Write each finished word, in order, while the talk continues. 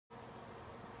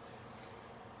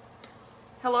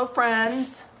Hello,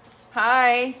 friends.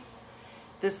 Hi.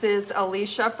 This is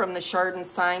Alicia from the Shard &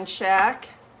 Sign Shack.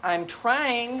 I'm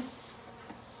trying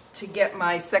to get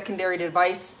my secondary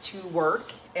device to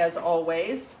work, as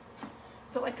always. I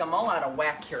feel like I'm all out of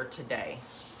whack here today.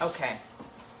 Okay.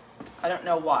 I don't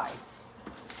know why.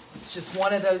 It's just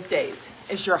one of those days.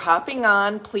 As you're hopping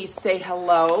on, please say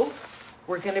hello.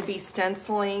 We're going to be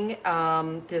stenciling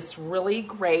this really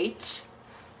great.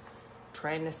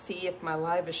 Trying to see if my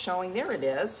live is showing. There it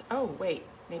is. Oh, wait.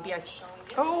 Maybe I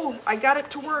got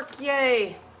it to work.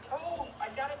 Yay. Oh, I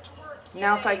got it to work. Yay.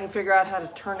 Now if I can figure out how to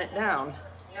turn it down.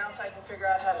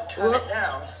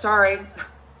 Sorry.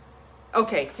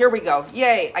 Okay, here we go.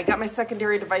 Yay. I got my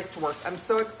secondary device to work. I'm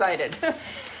so excited.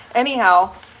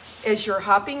 Anyhow, as you're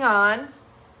hopping on,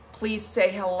 please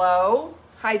say hello.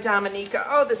 Hi, Dominica.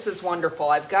 Oh, this is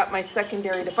wonderful. I've got my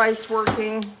secondary device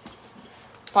working.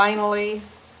 Finally.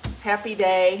 Happy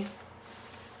day.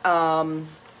 And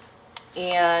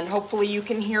hopefully you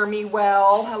can hear me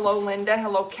well. Hello, Linda.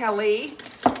 Hello, Kelly.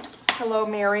 Hello,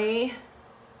 Mary.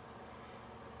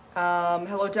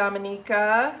 Hello,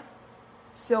 Dominica.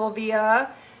 Sylvia.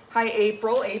 Hi,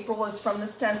 April. April is from the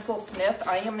Stencil Smith.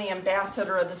 I am the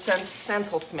ambassador of the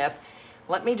Stencil Smith.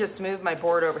 Let me just move my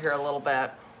board over here a little bit.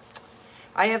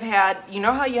 I have had, you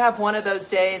know how you have one of those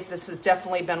days? This has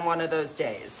definitely been one of those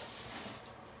days.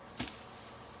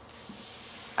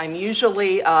 I'm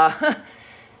usually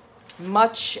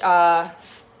much, okay,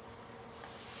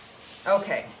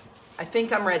 I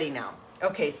think I'm ready now.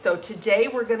 Okay, so today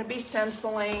we're going to be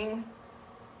stenciling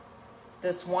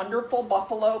this wonderful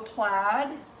buffalo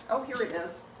plaid. Oh, here it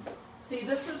is. See,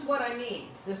 this is what I mean.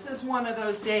 This is one of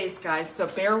those days, guys, so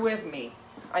bear with me.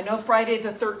 I know Friday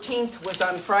the 13th was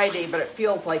on Friday, but it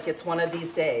feels like it's one of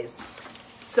these days.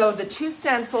 So the two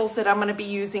stencils that I'm going to be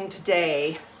using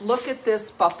today, look at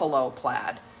this buffalo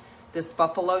plaid. This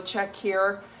buffalo check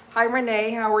here. Hi,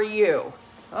 Renee, how are you?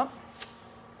 Oh.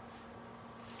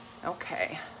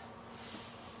 Okay.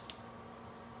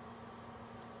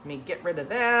 Let me get rid of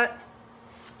that.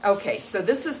 Okay, so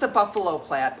this is the buffalo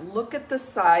plaid. Look at the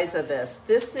size of this.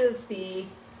 This is the,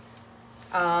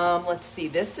 let's see,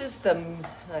 this is the,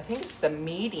 I think it's the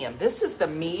medium. This is the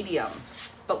medium.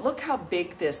 But look how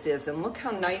big this is, and look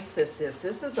how nice this is.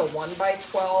 This is a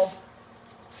 1x12.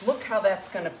 Look how that's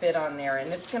going to fit on there,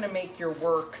 and it's going to make your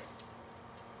work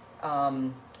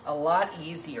a lot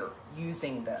easier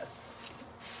using this.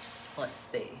 Let's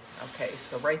see. Okay,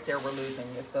 so right there we're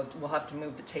losing this, so we'll have to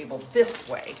move the table this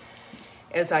way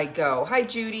as I go. Hi,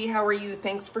 Judy. How are you?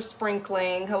 Thanks for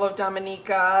sprinkling. Hello,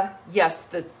 Dominica. Yes,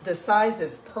 the size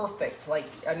is perfect. Like,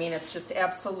 I mean, it's just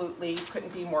absolutely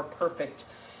couldn't be more perfect.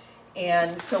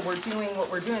 And so what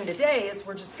we're doing today is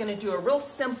we're just going to do a real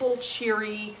simple,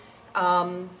 cheery.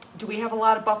 Do we have a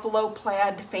lot of buffalo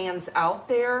plaid fans out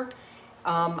there?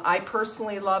 I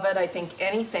personally love it. I think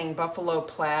anything buffalo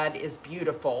plaid is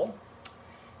beautiful.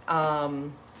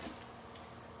 So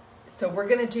we're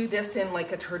going to do this in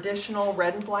like a traditional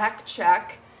red and black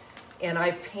check, and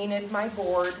I've painted my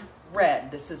board red.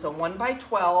 This is a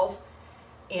 1x12,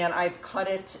 and I've cut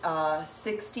it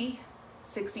 60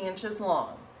 inches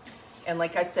long. And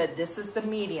like I said, this is the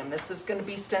medium. This is going to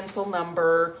be stencil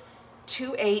number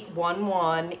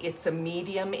 2811. It's a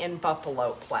medium in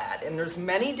buffalo plaid, and there's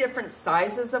many different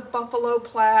sizes of buffalo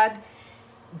plaid.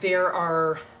 There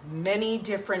are many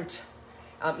different,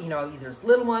 you know, there's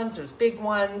little ones, there's big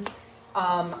ones.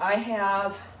 I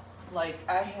have,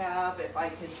 if I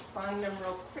could find them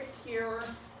real quick here,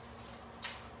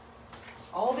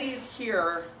 all these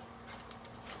here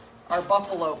are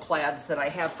buffalo plaids that I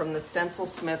have from the Stencil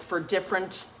Smith for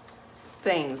different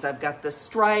things. I've got the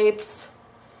stripes,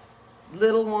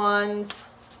 little ones,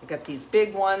 I've got these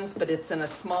big ones, but it's in a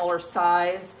smaller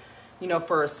size, you know,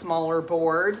 for a smaller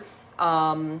board.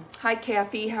 Hi,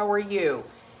 Kathy, how are you?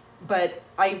 But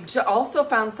I also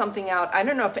found something out. I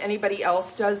don't know if anybody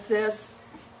else does this.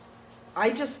 I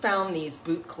just found these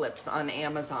boot clips on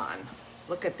Amazon.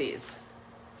 Look at these.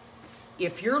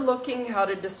 If you're looking how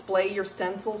to display your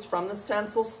stencils from the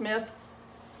Stencil Smith,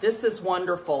 this is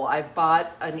wonderful. I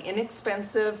bought an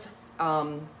inexpensive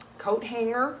coat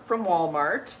hanger from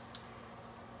Walmart,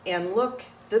 and look,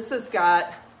 this has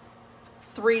got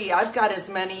 3, I've got as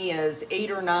many as 8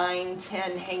 or 9,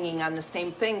 10 hanging on the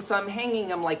same thing, so I'm hanging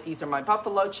them like these are my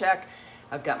buffalo check.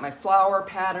 I've got my flower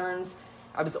patterns.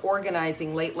 I was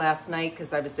organizing late last night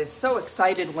because I was just so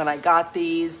excited when I got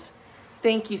these.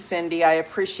 Thank you, Cindy, I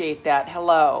appreciate that.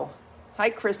 Hello.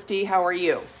 Hi, Christy, how are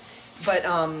you? But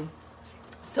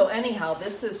so anyhow,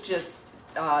 this is just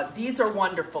these are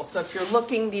wonderful. So if you're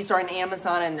looking, these are on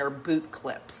Amazon, and they're boot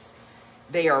clips.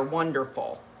 They are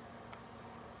wonderful.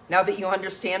 Now that you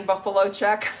understand buffalo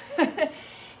check.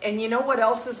 And you know what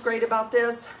else is great about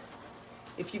this?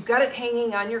 If you've got it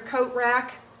hanging on your coat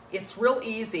rack, it's real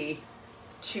easy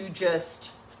to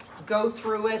just go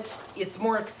through it. It's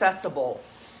more accessible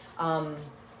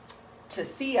to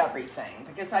see everything,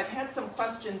 because I've had some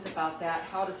questions about that.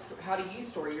 How do you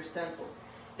store your stencils?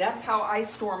 That's how I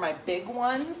store my big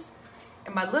ones.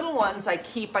 And my little ones I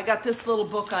got this little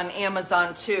book on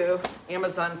Amazon too.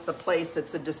 Amazon's the place,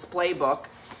 it's a display book.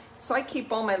 So I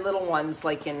keep all my little ones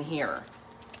like in here.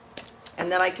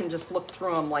 And then I can just look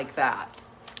through them like that.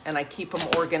 And I keep them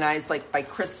organized like by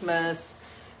Christmas,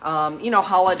 you know,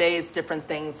 holidays, different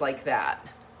things like that.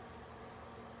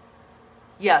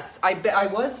 Yes, I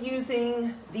was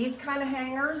using these kind of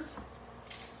hangers,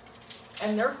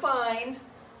 and they're fine.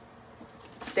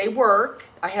 They work.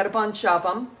 I had a bunch of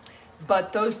them,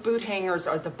 but those boot hangers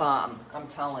are the bomb. I'm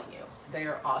telling you, they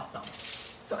are awesome.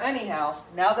 So anyhow,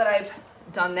 now that I've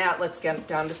done that, let's get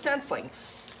down to stenciling.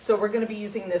 So we're going to be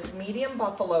using this medium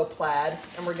buffalo plaid,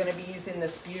 and we're going to be using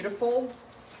this beautiful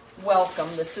welcome.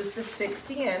 This is the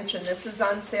 60-inch, and this is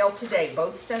on sale today.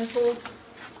 Both stencils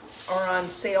are on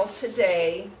sale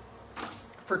today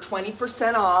for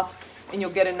 20% off, and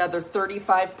you'll get another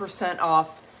 35%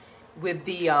 off with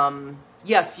the,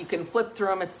 yes, you can flip through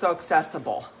them. It's so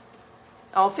accessible.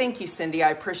 Oh, thank you, Cindy. I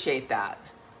appreciate that.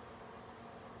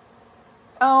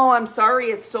 Oh, I'm sorry,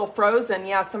 it's still frozen.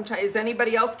 Yeah, sometimes, is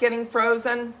anybody else getting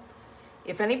frozen?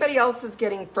 If anybody else is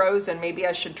getting frozen, maybe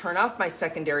I should turn off my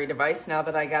secondary device now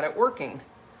that I got it working.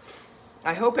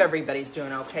 I hope everybody's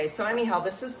doing okay. So anyhow,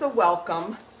 this is the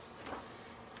welcome,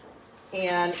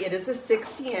 and it is a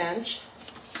 60-inch.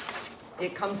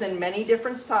 It comes in many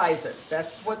different sizes.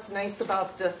 That's what's nice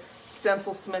about the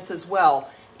Stencil Smith as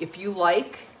well. If you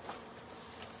like,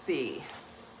 let's see,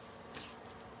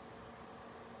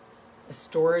 a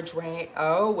storage range,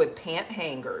 oh, with pant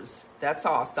hangers. That's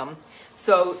awesome.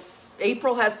 So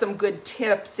April has some good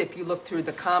tips if you look through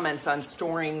the comments on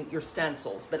storing your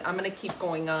stencils, but I'm going to keep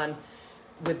going on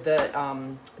with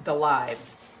the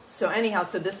live. So anyhow,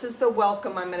 so this is the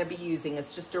welcome I'm going to be using.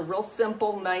 It's just a real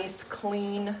simple, nice,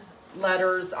 clean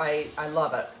letters. I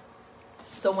love it.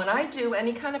 So when I do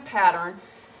any kind of pattern,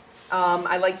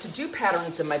 I like to do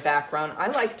patterns in my background. I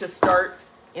like to start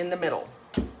in the middle.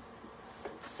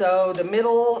 So the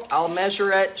middle, I'll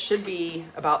measure it, should be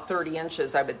about 30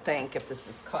 inches, I would think, if this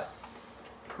is cut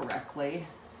correctly.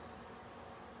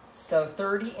 So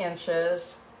 30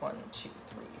 inches, 1, 2,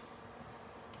 3, 1,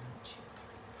 2, 3,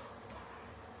 4, 5,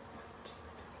 1, 2, 3,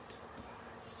 4,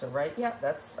 5. So right, yeah,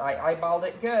 that's, I eyeballed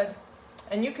it good.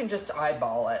 And you can just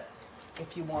eyeball it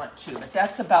if you want to, but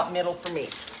that's about middle for me.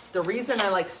 The reason I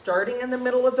like starting in the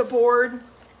middle of the board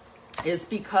is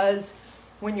because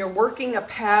when you're working a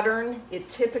pattern, it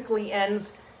typically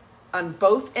ends on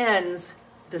both ends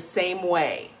the same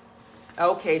way.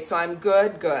 Okay, so I'm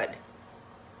good.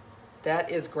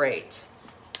 That is great.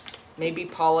 Maybe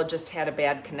Paula just had a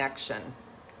bad connection.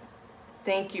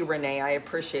 Thank you, Renee. I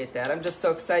appreciate that. I'm just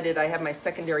so excited I have my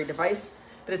secondary device,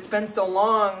 but it's been so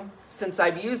long since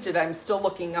I've used it. I'm still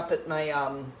looking up at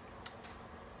my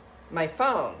my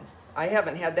phone. I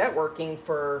haven't had that working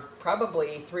for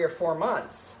probably 3 or 4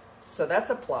 months. So that's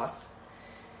a plus.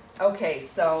 Okay,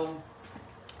 so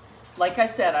like I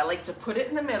said, I like to put it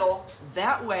in the middle.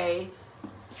 That way,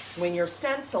 when you're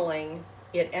stenciling,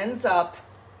 it ends up,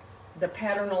 the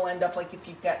pattern will end up like if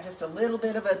you've got just a little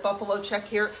bit of a buffalo check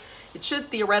here, it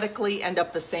should theoretically end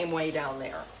up the same way down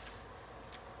there.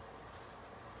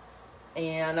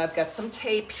 And I've got some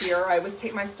tape here. I always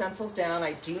take my stencils down.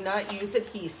 I do not use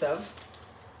adhesive.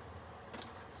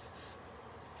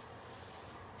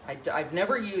 I've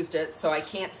never used it, so I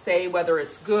can't say whether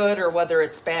it's good or whether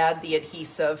it's bad, the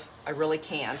adhesive. I really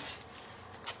can't.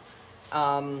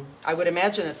 I would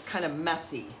imagine it's kind of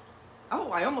messy. Oh,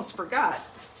 I almost forgot.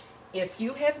 If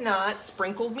you have not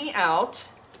sprinkled me out,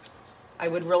 I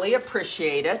would really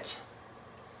appreciate it.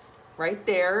 Right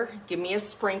there, give me a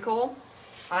sprinkle.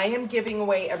 I am giving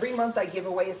away, every month I give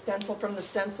away a stencil from the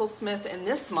Stencil Smith, and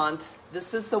this month,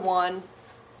 this is the one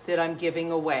that I'm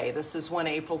giving away. This is one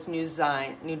of April's new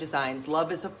designs.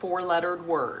 Love is a 4-lettered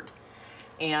word.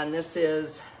 And this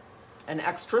is an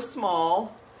extra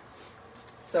small.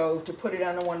 So to put it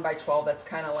on a 1x12, that's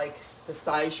kind of like the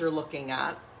size you're looking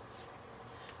at.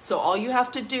 So all you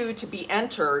have to do to be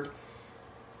entered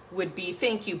would be,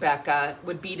 thank you, Becca,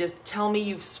 would be to tell me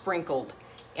you've sprinkled.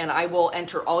 And I will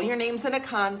enter all your names in a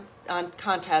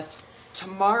contest.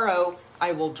 Tomorrow,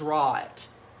 I will draw it.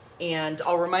 And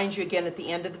I'll remind you again at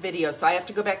the end of the video. So I have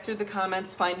to go back through the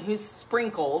comments, find who's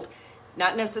sprinkled.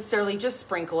 Not necessarily just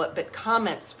sprinkle it, but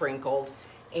comment sprinkled.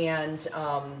 And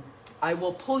I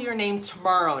will pull your name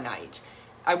tomorrow night.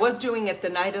 I was doing it the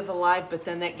night of the live, but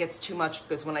then that gets too much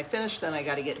because when I finish, then I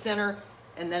got to get dinner,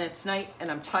 and then it's night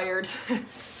and I'm tired.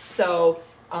 So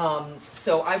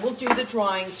I will do the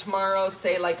drawing tomorrow,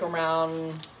 say like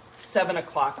around 7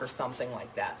 o'clock or something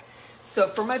like that. So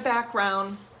for my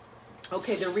background,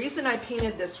 okay, the reason I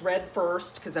painted this red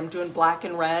first, because I'm doing black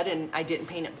and red, and I didn't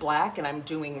paint it black, and I'm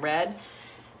doing red.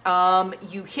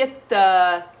 You hit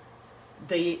this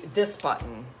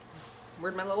button.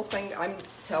 Where'd my little thing? I'm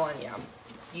telling you.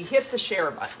 You hit the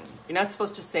share button. You're not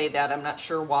supposed to say that. I'm not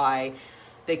sure why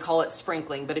they call it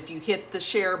sprinkling, but if you hit the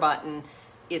share button,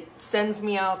 it sends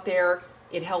me out there.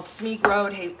 It helps me grow.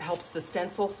 It helps the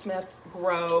stencil smith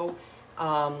grow.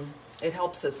 It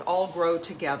helps us all grow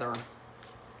together.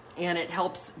 And it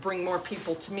helps bring more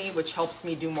people to me, which helps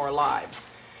me do more lives.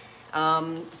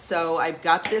 So I've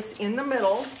got this in the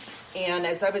middle, and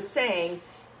as I was saying,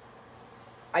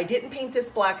 I didn't paint this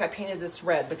black, I painted this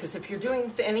red, because if you're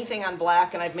doing anything on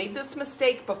black, and I've made this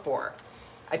mistake before,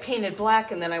 I painted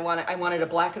black and then I wanted a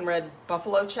black and red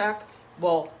buffalo check.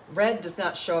 Well, red does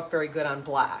not show up very good on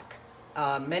black.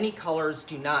 Many colors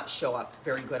do not show up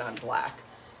very good on black.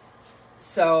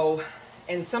 So,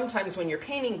 and sometimes when you're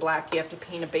painting black, you have to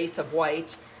paint a base of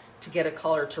white to get a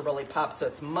color to really pop. So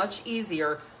it's much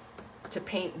easier to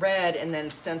paint red and then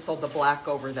stencil the black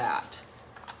over that.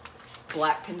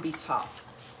 Black can be tough.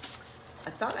 I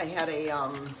thought I had a,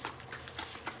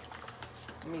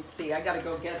 let me see, I gotta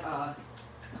go get a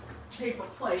paper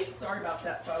plate. Sorry about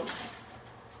that, folks.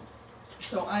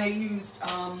 So I used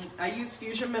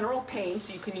Fusion Mineral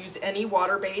Paints. You can use any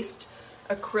water-based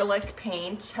acrylic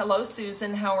paint. Hello,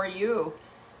 Susan, how are you?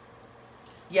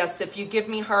 Yes, if you give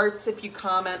me hearts, if you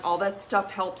comment, all that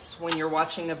stuff helps when you're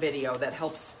watching a video. That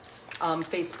helps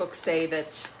Facebook say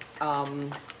that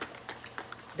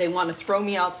they want to throw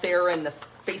me out there in the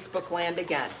Facebook land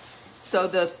again. So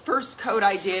the first coat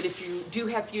I did, if you do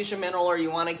have Fusion Mineral or you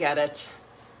want to get it,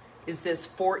 is this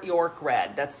Fort York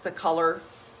Red. That's the color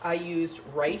I used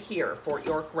right here, Fort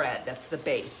York Red. That's the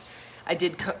base. I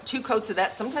did 2 coats of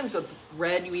that. Sometimes with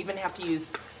red, you even have to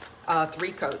use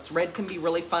 3 coats. Red can be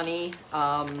really funny.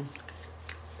 I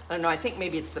don't know, I think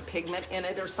maybe it's the pigment in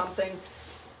it or something.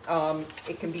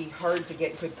 It can be hard to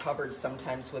get good coverage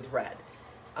sometimes with red.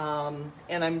 And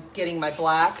I'm getting my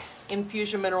black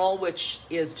Infusion Mineral, which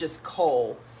is just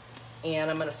coal. And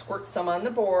I'm gonna squirt some on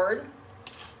the board.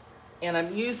 And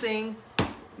I'm using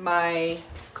my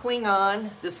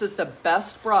Klingon. This is the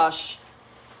best brush.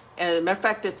 And as a matter of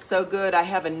fact, it's so good, I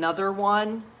have another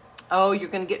one. Oh, you're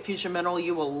gonna get Fusion Mineral,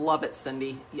 you will love it,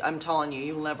 Cindy. I'm telling you,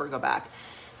 you'll never go back.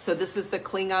 So this is the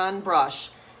Klingon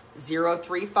brush,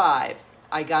 035.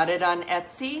 I got it on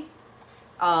Etsy.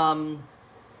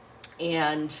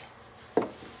 And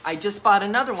I just bought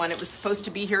another one. It was supposed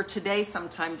to be here today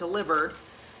sometime delivered.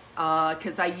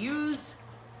 Because I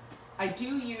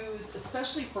do use,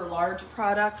 especially for large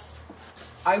products,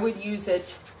 I would use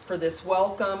it for this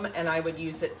welcome, and I would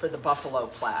use it for the buffalo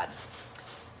plaid.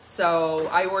 So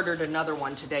I ordered another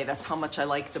one today. That's how much I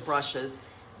like the brushes.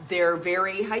 They're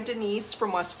very, hi Denise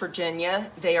from West Virginia.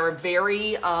 They are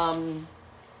very,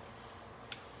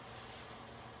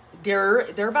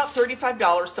 they're about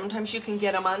 $35. Sometimes you can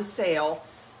get them on sale,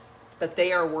 but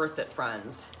they are worth it,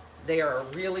 friends. They are a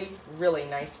really, really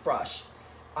nice brush.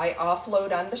 I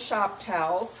offload on the shop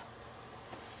towels.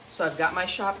 So I've got my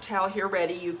shop towel here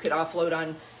ready. You could offload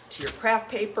on to your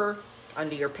craft paper,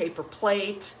 onto your paper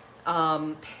plate,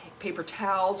 paper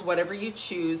towels, whatever you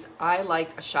choose. I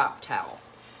like a shop towel.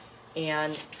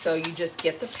 And so you just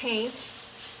get the paint.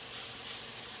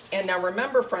 And now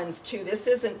remember, friends, too, this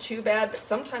isn't too bad, but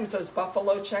sometimes those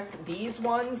buffalo check, these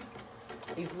ones,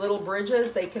 these little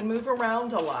bridges, they can move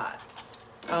around a lot.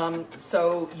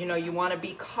 So, you know, you want to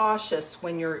be cautious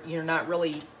when you're not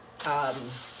really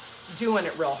doing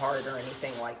it real hard or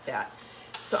anything like that.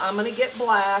 So I'm going to get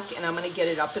black, and I'm going to get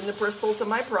it up in the bristles of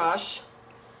my brush,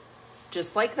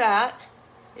 just like that.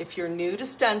 If you're new to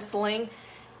stenciling,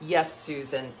 yes,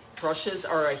 Susan, brushes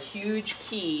are a huge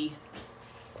key.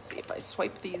 Let's see if I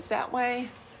swipe these that way.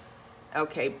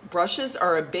 Okay, brushes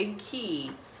are a big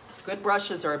key. Good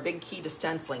brushes are a big key to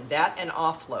stenciling, that and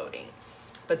offloading.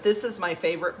 But this is my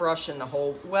favorite brush in the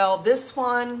whole, well, this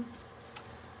one,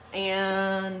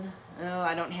 and oh,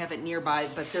 I don't have it nearby,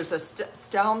 but there's a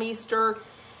Stalmeister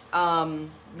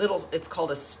little, it's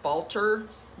called a Spalter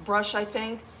brush, I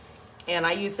think. And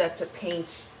I use that to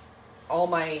paint all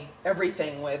my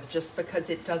everything with, just because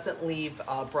it doesn't leave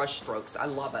brush strokes. I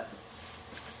love it.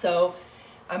 So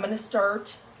I'm going to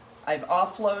start, I've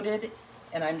offloaded,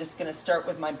 and I'm just going to start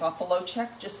with my buffalo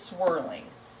check, just swirling.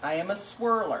 I am a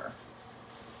swirler.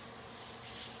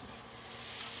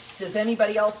 Does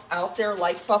anybody else out there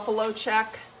like buffalo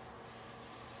check?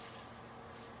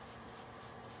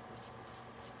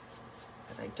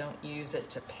 But I don't use it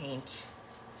to paint.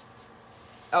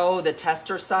 Oh, the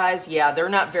tester size? Yeah, they're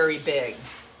not very big,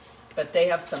 but they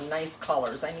have some nice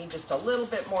colors. I need just a little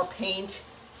bit more paint,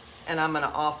 and I'm gonna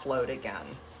offload again.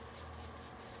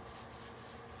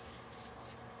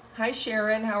 Hi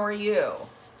Sharon, how are you?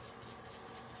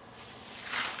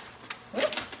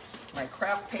 Whoop, my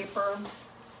craft paper.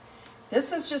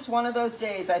 This is just one of those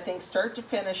days, I think start to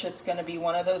finish, it's gonna be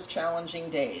one of those challenging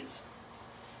days.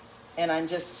 And I'm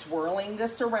just swirling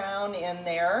this around in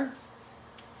there.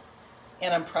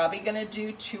 And I'm probably gonna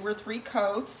do 2 or 3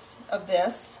 coats of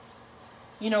this.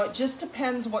 You know, it just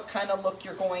depends what kind of look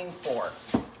you're going for.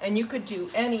 And you could do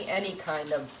any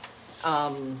kind of,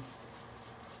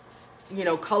 you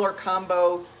know, color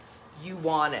combo you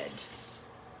wanted.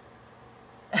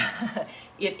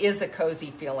 It is a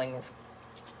cozy feeling,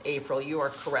 April, you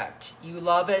are correct. You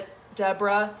love it,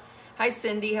 Deborah? Hi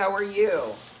Cindy, how are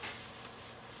you?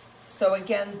 So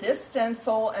again, this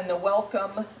stencil and the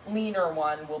welcome leaner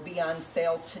one will be on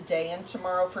sale today and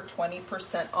tomorrow for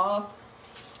 20% off.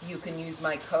 You can use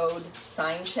my code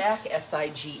SIGNSHACK,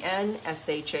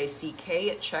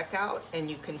 SIGNSHACK at checkout, and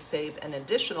you can save an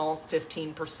additional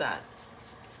 15%.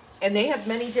 And they have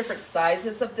many different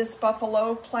sizes of this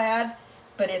buffalo plaid,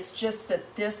 but it's just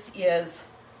that this is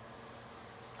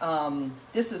a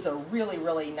really,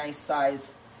 really nice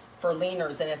size for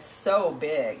leaners, and it's so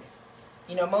big.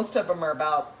 You know, most of them are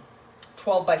about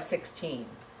 12 by 16.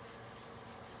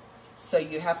 So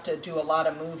you have to do a lot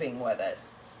of moving with it.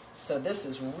 So this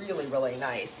is really, really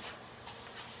nice.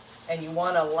 And you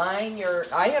want to line your,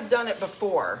 I have done it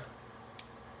before.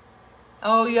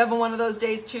 Oh, you having one of those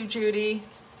days too, Judy?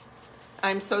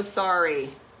 I'm so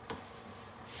sorry.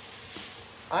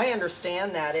 I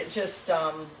understand that. It just,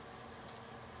 I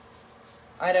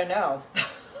don't know.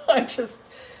 I just,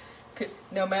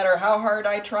 no matter how hard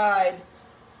I tried.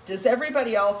 Does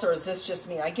everybody else, or is this just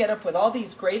me? I get up with all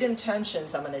these great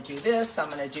intentions. I'm going to do this, I'm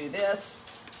going to do this,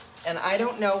 and I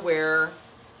don't know where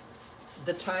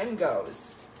the time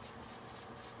goes.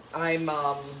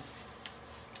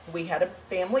 We had a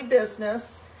family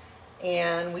business,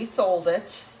 and we sold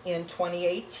it in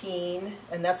 2018,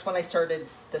 and that's when I started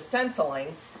the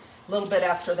stenciling, a little bit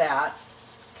after that,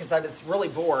 because I was really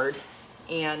bored,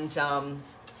 and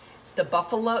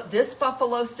this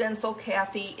buffalo stencil,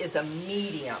 Kathy, is a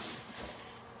medium.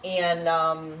 And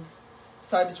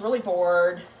so I was really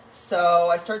bored. So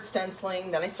I started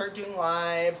stenciling, then I started doing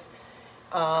lives.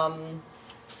 I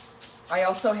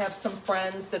also have some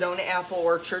friends that own an apple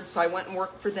orchard, so I went and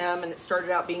worked for them, and it started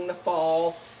out being the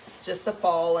fall, just the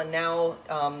fall, and now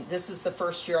this is the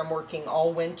first year I'm working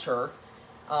all winter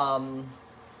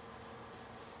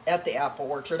at the apple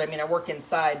orchard. I mean, I work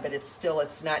inside, but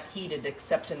it's not heated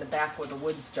except in the back with a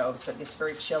wood stove, so it gets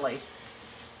very chilly.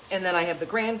 And then I have the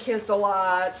grandkids a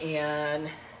lot, and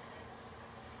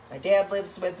my dad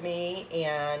lives with me,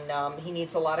 and he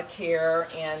needs a lot of care,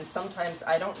 and sometimes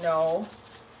I don't know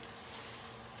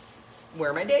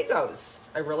where my day goes.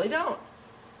 I really don't.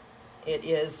 It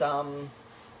is,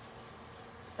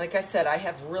 like I said, I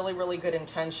have really, really good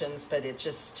intentions, but it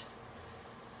just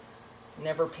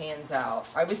never pans out.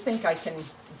 I always think I can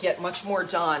get much more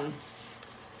done.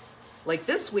 Like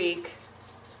this week,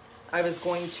 I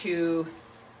want to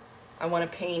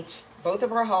paint both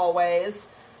of our hallways,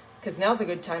 because now's a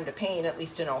good time to paint, at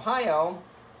least in Ohio.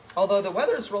 Although the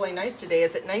weather's really nice today.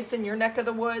 Is it nice in your neck of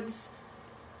the woods?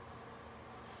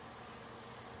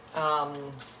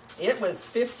 It was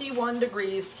 51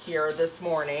 degrees here this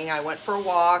morning. I went for a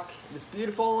walk. It was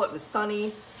beautiful. It was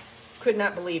sunny. Could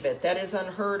not believe it. That is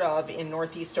unheard of in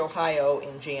Northeast Ohio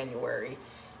in January.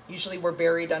 Usually we're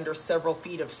buried under several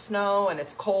feet of snow, and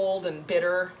it's cold and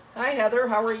bitter. Hi Heather,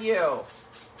 how are you?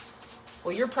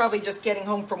 Well, you're probably just getting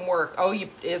home from work. Oh,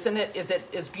 isn't it? Is it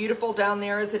as beautiful down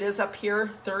there as it is up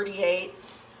here? 38.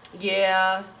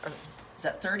 Yeah. Is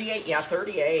that 38? Yeah,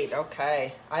 38.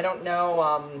 Okay. I don't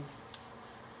know.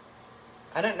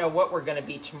 I don't know what we're going to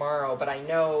be tomorrow, but I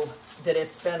know that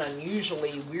it's been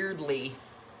unusually, weirdly.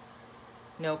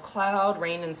 No cloud,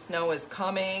 rain and snow is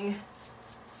coming.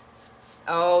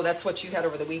 Oh, that's what you had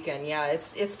over the weekend. Yeah,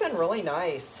 it's been really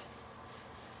nice.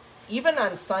 Even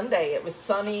on Sunday, it was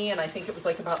sunny, and I think it was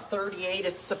like about 38.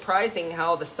 It's surprising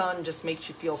how the sun just makes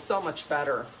you feel so much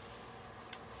better.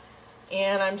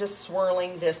 And I'm just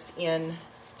swirling this in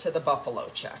to the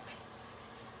buffalo check.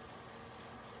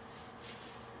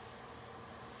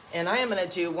 And I am going to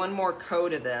do one more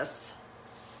coat of this.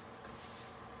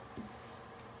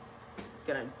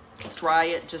 Going to dry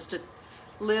it just a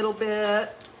little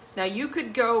bit. Now you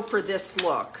could go for this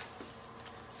look.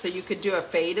 So you could do a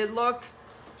faded look.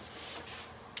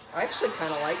 I actually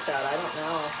kind of like that. I don't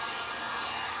know.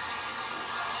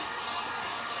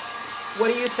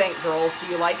 What do you think, girls? Do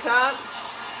you like that?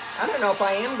 I don't know if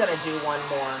I am going to do one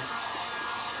more.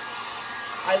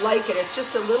 I like it. It's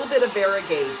just a little bit of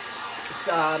variegate. It's,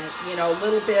 you know, a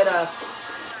little bit of,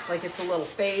 like it's a little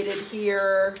faded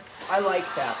here. I like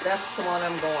that. That's the one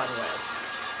I'm going with.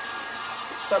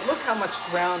 But look how much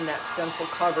ground that stencil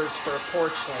covers for a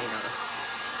porch laner.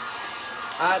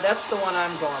 That's the one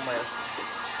I'm going with.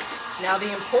 Now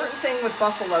the important thing with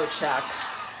buffalo check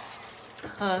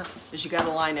is you got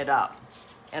to line it up.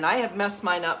 And I have messed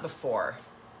mine up before.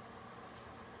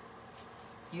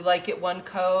 You like it one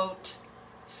coat,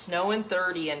 snowing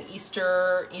 30 in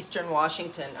Eastern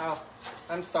Washington. Oh,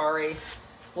 I'm sorry.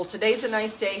 Well, today's a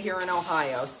nice day here in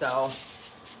Ohio, so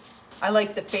I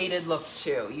like the faded look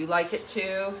too. You like it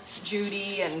too,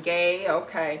 Judy and Gay?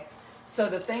 Okay. So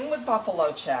the thing with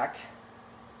buffalo check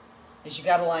is you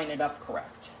got to line it up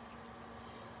correct.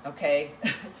 Okay?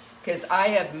 Because I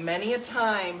have many a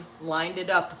time lined it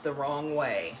up the wrong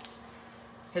way.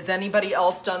 Has anybody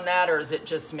else done that, or is it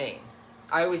just me?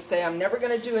 I always say I'm never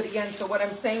going to do it again. So what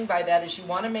I'm saying by that is you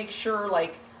want to make sure,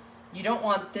 like, you don't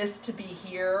want this to be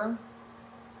here.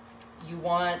 You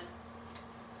want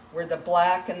where the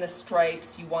black and the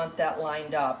stripes, you want that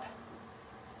lined up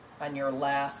on your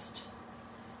last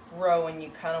row, and you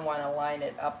kind of want to line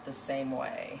it up the same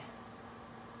way.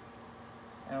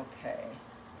 Okay.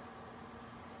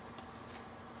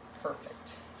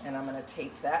 Perfect. And I'm going to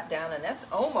take that down, and that's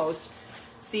almost...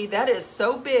 See, that is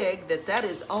so big that that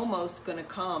is almost going to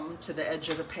come to the edge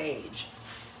of the page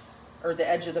or the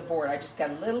edge of the board. I just got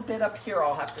a little bit up here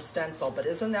I'll have to stencil, but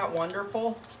isn't that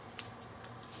wonderful?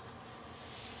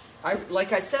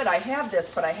 Like I said, I have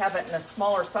this, but I have it in a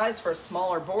smaller size for a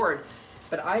smaller board,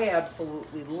 but I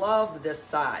absolutely love this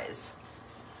size.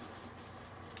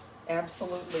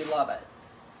 Absolutely love it.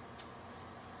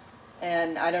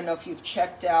 And I don't know if you've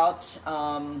checked out...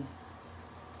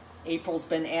 April's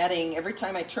been adding, every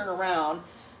time I turn around,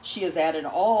 she has added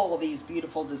all of these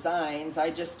beautiful designs.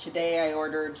 Today I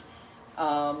ordered,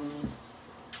 what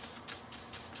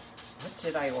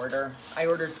did I order? I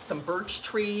ordered some birch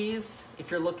trees.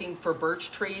 If you're looking for birch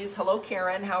trees, hello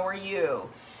Karen, how are you?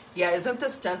 Yeah, isn't the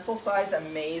stencil size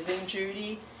amazing,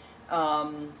 Judy?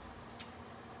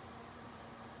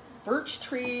 Birch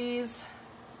trees,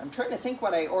 I'm trying to think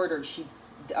what I ordered.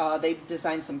 They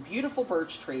designed some beautiful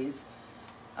birch trees.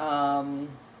 I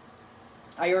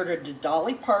ordered a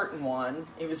Dolly Parton one.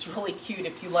 It was really cute.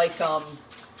 If you like, are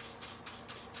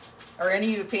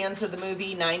any of you fans of the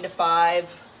movie 9 to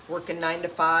 5, Working 9 to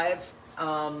 5?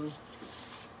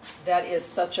 That is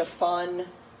such a fun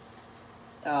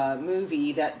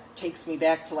movie that takes me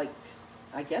back to, like,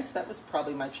 I guess that was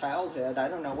probably my childhood. I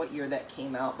don't know what year that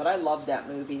came out, but I loved that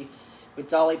movie with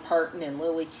Dolly Parton and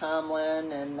Lily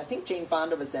Tomlin, and I think Jane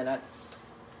Fonda was in it.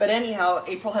 But anyhow,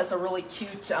 April has a really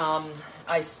cute,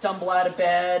 I stumble out of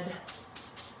bed.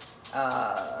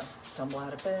 I don't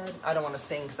want to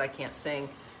sing because I can't sing.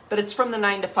 But it's from the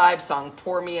 9 to 5 song,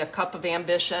 Pour Me a Cup of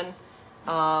Ambition.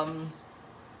 Had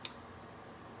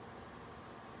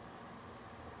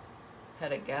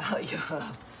a gal,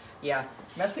 yeah.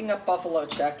 Messing up buffalo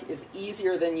check is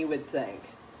easier than you would think.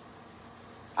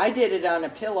 I did it on a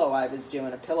pillow. I was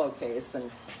doing a pillowcase,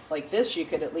 and like this, you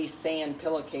could at least sand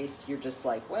pillowcase. You're just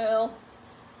like, well,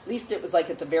 at least it was like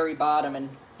at the very bottom, and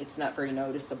it's not very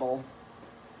noticeable.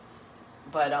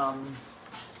 But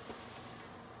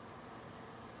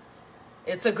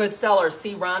it's a good seller.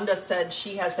 See, Rhonda said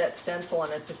she has that stencil,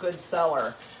 and it's a good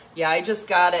seller. Yeah, I just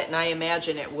got it, and I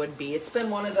imagine it would be. It's been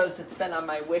one of those that's been on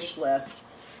my wish list,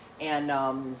 and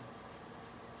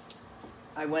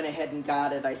I went ahead and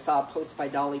got it. I saw a post by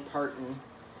Dolly Parton,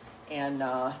 and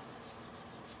I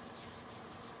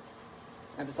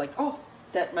was like, oh,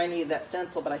 that reminded me of that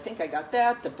stencil, but I think I got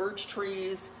that. The birch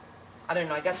trees. I don't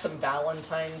know. I got some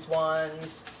Valentine's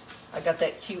ones. I got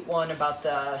that cute one about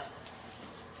the...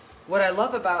 What I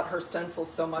love about her stencils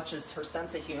so much is her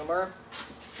sense of humor.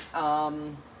 I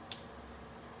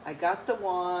got the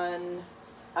one,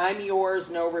 I'm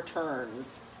Yours, No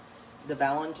Returns, the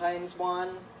Valentine's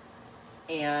one.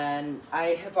 And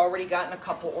I have already gotten a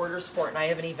couple orders for it, and I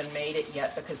haven't even made it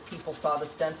yet because people saw the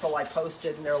stencil I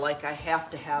posted, and they're like, I have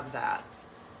to have that.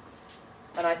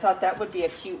 And I thought that would be a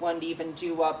cute one to even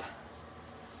do up.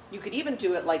 You could even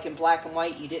do it like in black and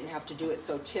white. You didn't have to do it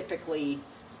so typically,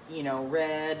 you know,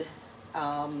 red.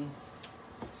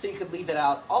 So you could leave it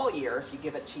out all year if you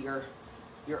give it to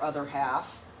your other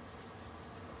half.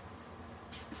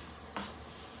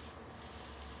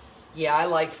 Yeah, I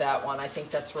like that one. I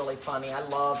think that's really funny. I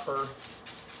love her.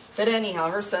 But anyhow,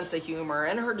 her sense of humor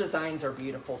and her designs are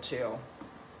beautiful too.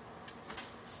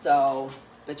 So,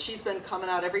 but she's been coming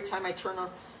out every time I turn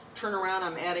around,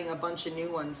 I'm adding a bunch of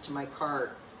new ones to my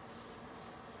cart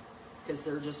because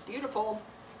they're just beautiful.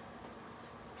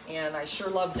 And I sure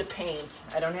love to paint.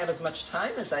 I don't have as much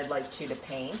time as I'd like to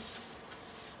paint.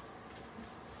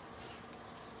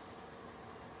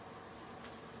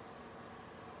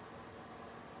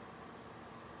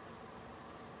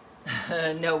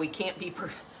 No, we can't be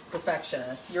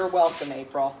perfectionists. You're welcome,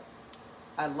 April.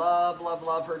 I love, love,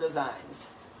 love her designs.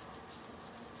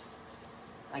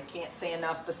 I can't say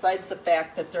enough, besides the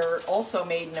fact that they're also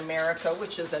made in America,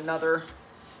 which is another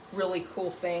really cool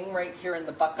thing right here in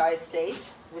the Buckeye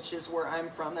State, which is where I'm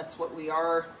from. That's what we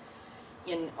are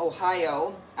in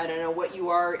Ohio. I don't know what you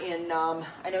are in,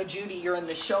 I know, Judy, you're in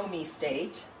the Show Me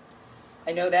State.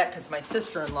 I know that because my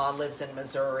sister-in-law lives in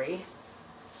Missouri.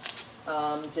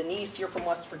 Denise, you're from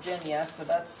West Virginia, so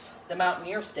that's the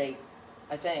Mountaineer State,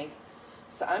 I think.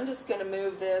 So I'm just going to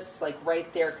move this like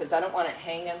right there because I don't want it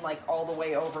hanging like all the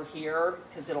way over here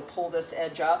because it'll pull this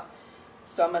edge up.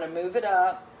 So I'm going to move it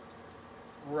up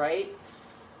right.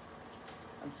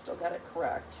 I'm still got it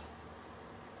correct.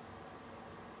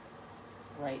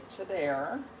 Right to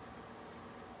there.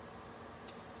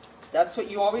 That's what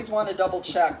you always want to double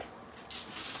check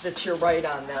that you're right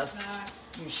on this.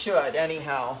 You should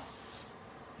anyhow.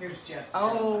 Here's Jess.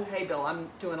 Oh, hey Bill, I'm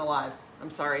doing a live. I'm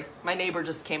sorry. My neighbor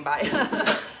just came by.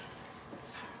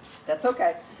 That's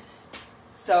okay.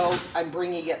 So I'm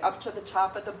bringing it up to the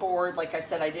top of the board. Like I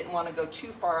said, I didn't want to go too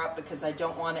far up because I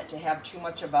don't want it to have too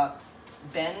much of a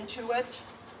bend to it.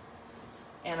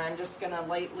 And I'm just going to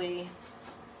lightly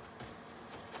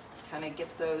kind of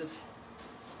get those.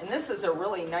 And this is a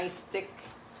really nice thick,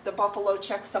 the buffalo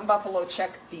check. Some buffalo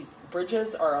check, these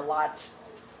bridges are a lot,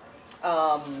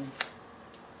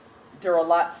 they're a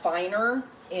lot finer.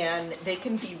 And they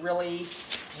can be really,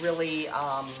 really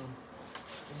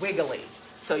wiggly.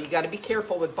 So you got to be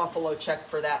careful with buffalo check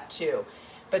for that too.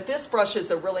 But this brush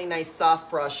is a really nice soft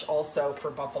brush also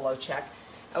for buffalo check.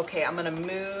 Okay, I'm going to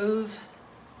move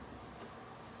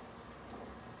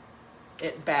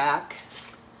it back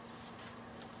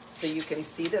so you can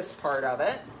see this part of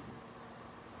it.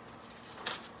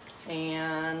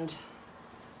 And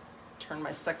turn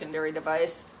my secondary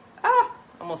device. Ah,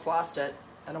 almost lost it.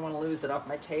 I don't want to lose it off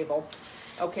my table.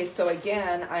 Okay, so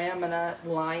again, I am going to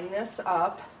line this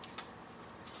up.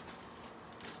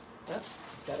 Oh,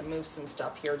 got to move some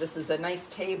stuff here. This is a nice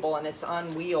table, and it's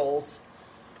on wheels.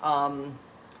 My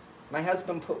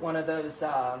husband put one of those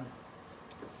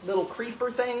little creeper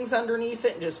things underneath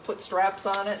it and just put straps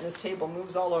on it, and this table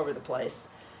moves all over the place.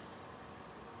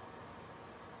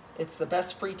 It's the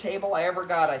best free table I ever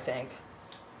got, I think.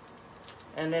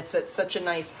 And it's at such a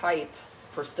nice height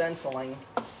for stenciling.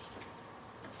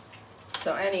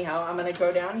 So anyhow, I'm going to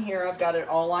go down here. I've got it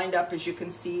all lined up, as you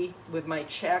can see, with my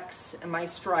checks and my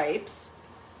stripes.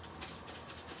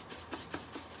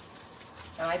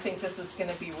 And I think this is going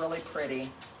to be really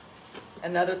pretty.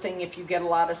 Another thing, if you get a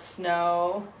lot of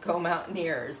snow, go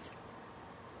Mountaineers.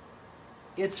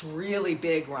 It's really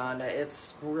big, Rhonda.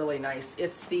 It's really nice.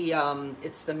 It's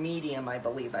the medium, I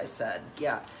believe I said.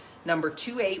 Yeah. Number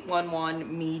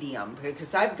 2811 medium,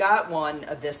 because I've got one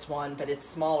of this one, but it's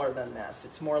smaller than this.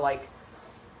 It's more like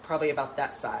probably about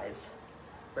that size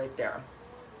right there.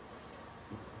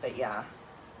 But yeah.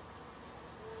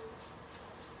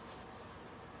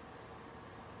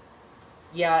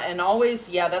 Yeah, and always,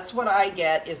 yeah, that's what I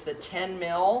get is the 10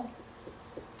 mil.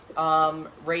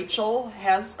 Rachel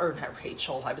has, or not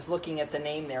Rachel, I was looking at the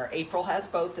name there. April has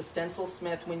both, the Stencil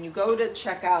Smith. When you go to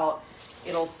check out,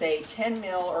 it'll say 10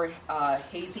 mil or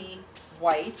hazy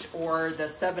white or the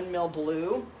 7 mil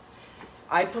blue.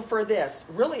 I prefer this.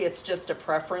 Really, it's just a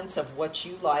preference of what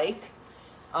you like.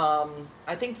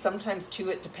 I think sometimes too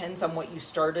it depends on what you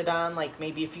started on. Like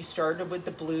maybe if you started with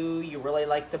the blue, you really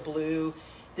like the blue.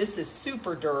 This is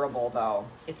super durable though.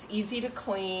 It's easy to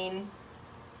clean.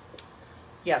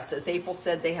 Yes, as April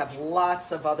said, they have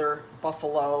lots of other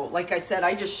buffalo. Like I said,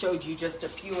 I just showed you just a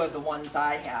few of the ones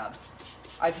I have.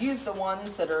 I've used the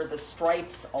ones that are the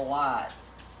stripes a lot.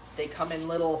 They come in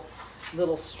little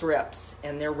strips,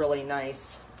 and they're really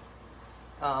nice.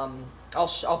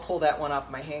 I'll pull that one off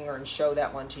my hanger and show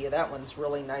that one to you. That one's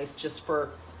really nice, just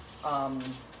for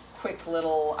quick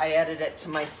little. I added it to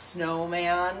my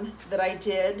snowman that I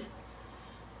did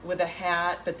with a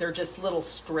hat, but they're just little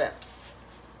strips.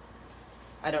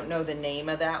 I don't know the name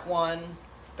of that one,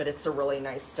 but it's a really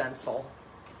nice stencil.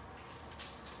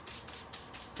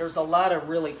 There's a lot of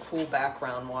really cool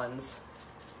background ones.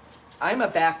 I'm a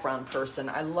background person.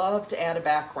 I love to add a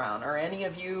background. Are any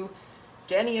of you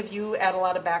Do any of you add a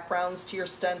lot of backgrounds to your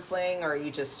stenciling, or are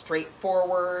you just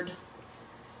straightforward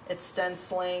at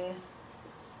stenciling?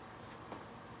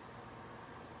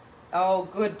 Oh,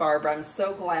 good, Barbara. I'm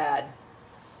so glad.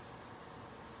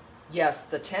 Yes,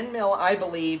 the 10 mil, I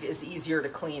believe, is easier to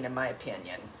clean, in my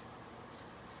opinion.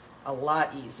 A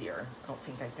lot easier. I don't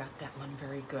think I got that one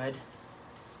very good.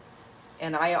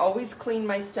 And I always clean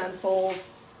my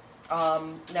stencils.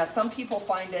 Now, some people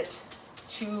find it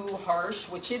too harsh,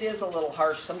 which it is a little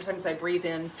harsh. Sometimes I breathe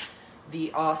in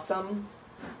the Awesome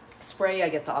spray. I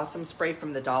get the Awesome spray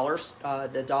from the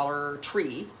Dollar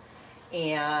Tree.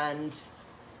 And,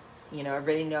 you know,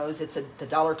 everybody knows it's the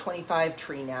 $1.25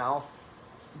 tree now.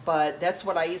 But that's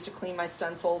what I use to clean my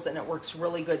stencils, and it works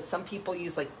really good. Some people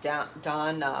use like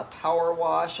Dawn Power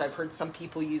Wash. I've heard some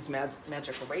people use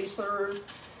magic erasers.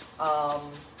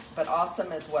 But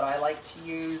Awesome is what I like to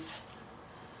use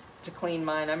to clean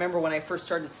mine. I remember when I first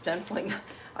started stenciling,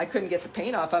 I couldn't get the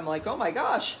paint off. I'm like, oh my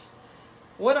gosh,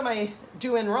 what am I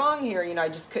doing wrong here? You know, I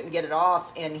just couldn't get it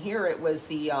off. And here it was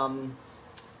the...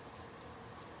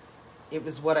 it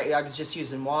was what I was just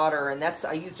using water, and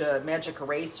I used a magic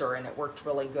eraser, and it worked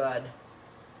really good.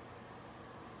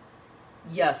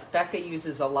 Yes, Becca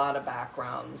uses a lot of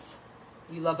backgrounds.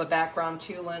 You love a background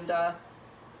too, Linda?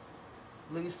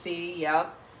 Lucy,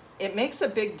 yep. It makes a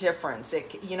big difference.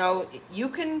 You know, you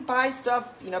can buy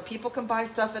stuff, you know, people can buy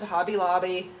stuff at Hobby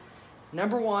Lobby.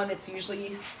 Number one, it's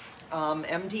usually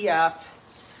MDF.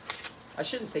 I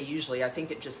shouldn't say usually, I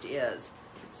think it just is.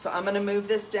 So I'm gonna move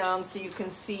this down so you can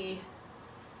see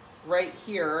right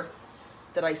here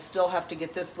that I still have to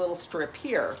get this little strip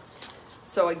here.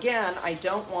 So again, I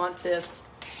don't want this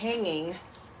hanging.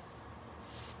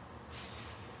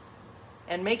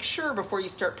 And make sure before you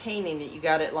start painting that you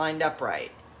got it lined up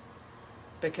right.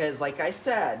 Because like I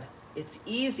said, it's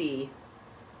easy.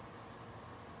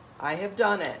 I have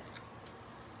done it.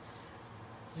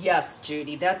 Yes,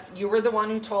 Judy, you were the one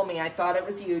who told me. I thought it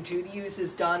was you. Judy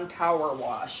uses Dawn Power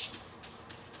Wash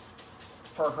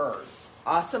for hers.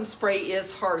 Awesome spray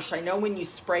is harsh. I know when you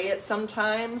spray it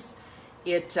sometimes,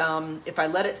 if I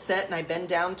let it set and I bend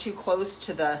down too close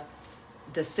to the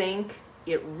sink,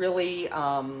 it really,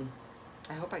 I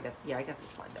hope I got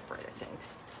this lined up right, I think.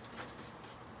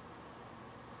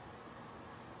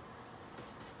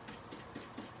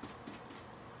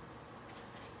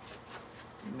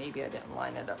 Maybe I didn't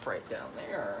line it up right down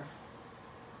there.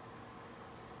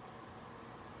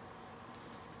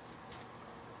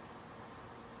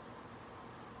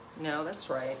 No, that's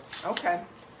right. Okay.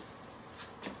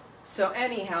 So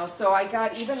anyhow, so I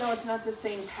got, even though it's not the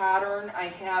same pattern, I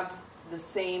have the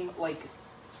same, like,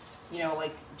 you know,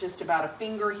 like just about a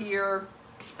finger here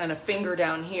and a finger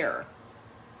down here.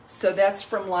 So that's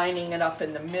from lining it up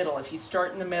in the middle. If you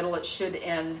start in the middle, it should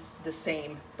end the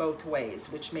same both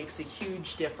ways, which makes a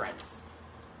huge difference.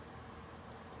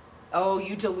 Oh,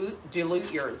 you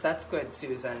dilute yours. That's good,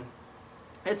 Susan.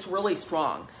 It's really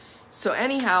strong. So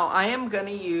anyhow, I am going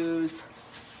to use,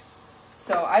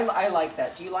 so I like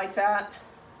that. Do you like that?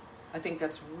 I think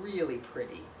that's really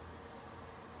pretty.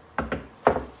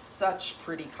 Such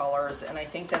pretty colors, and I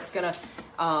think that's gonna,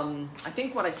 I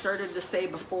think what I started to say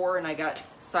before and I got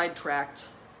sidetracked,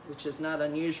 which is not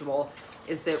unusual,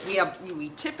 is that we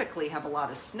typically have a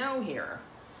lot of snow here,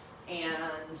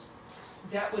 and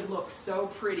that would look so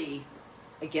pretty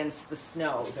against the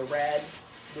snow. The red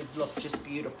would look just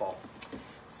beautiful.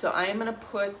 So I am gonna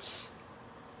put,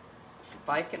 if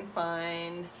I can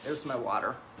find, there's my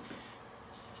water.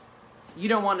 You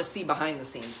don't want to see behind the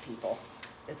scenes, people.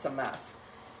 It's a mess.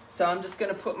 So I'm just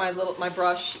gonna put my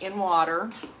brush in water,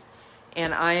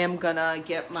 and I am gonna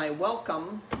get my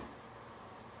Welcome.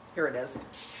 Here it is.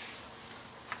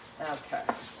 Okay,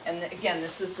 and again,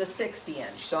 this is the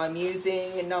 60-inch. So I'm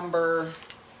using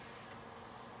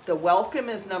the Welcome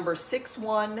is number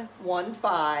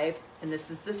 6115, and this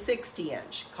is the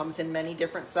 60-inch. Comes in many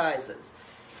different sizes.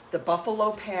 The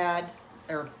Buffalo Plaid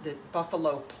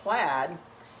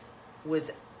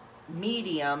was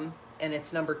medium, and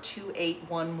it's number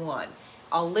 2811.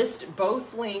 I'll list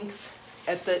both links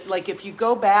at the, like if you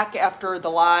go back after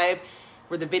the live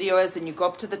where the video is and you go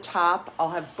up to the top, I'll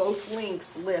have both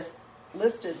links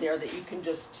listed there that you can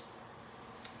just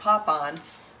pop on,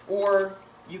 or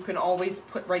you can always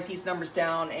write these numbers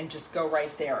down and just go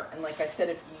right there. And like I said,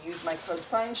 if you use my code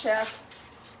SignCheck,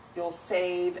 you'll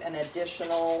save an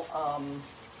additional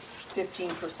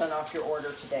 15% off your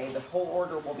order today. The whole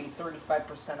order will be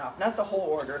 35% off. Not the whole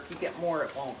order. If you get more,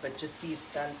 it won't, but just these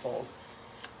stencils.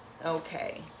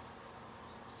 Okay.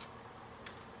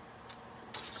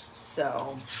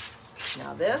 So,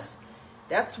 now that's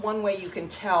one way you can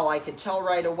tell. I could tell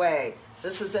right away.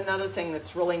 This is another thing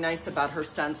that's really nice about her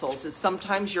stencils is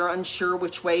sometimes you're unsure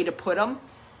which way to put them.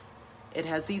 It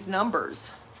has these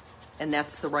numbers, and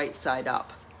that's the right side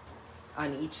up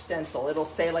on each stencil. It'll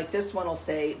say, like this one will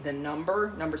say the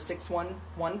number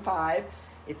 6115.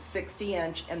 It's 60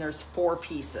 inch, and there's 4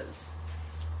 pieces.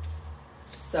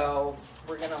 So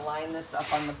we're gonna line this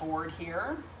up on the board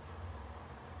here.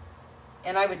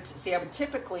 And I would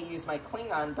typically use my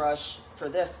Klingon brush for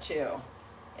this too,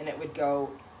 and it would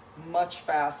go much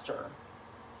faster.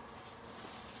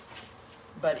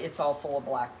 But it's all full of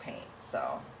black paint,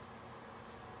 so.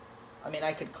 I mean,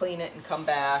 I could clean it and come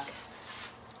back.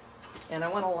 And I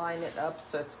want to line it up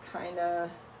so it's kind of,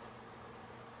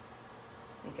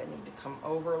 I think I need to come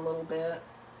over a little bit.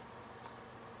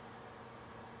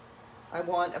 I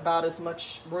want about as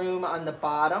much room on the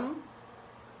bottom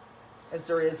as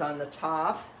there is on the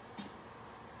top.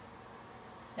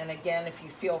 And again, if you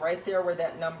feel right there where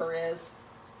that number is,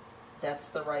 that's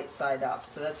the right side up.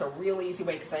 So that's a real easy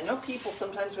way, because I know people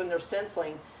sometimes when they're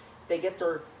stenciling, they get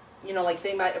their, you know, like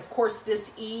they might, of course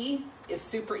this E is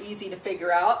super easy to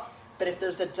figure out, but if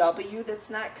there's a W that's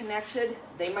not connected,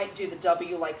 they might do the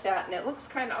W like that, and it looks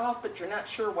kind of off, but you're not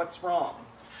sure what's wrong.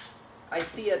 I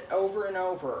see it over and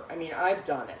over. I mean, I've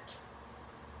done it.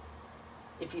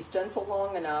 If you stencil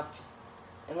long enough,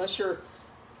 unless you're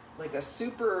like a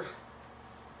super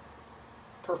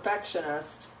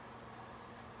perfectionist,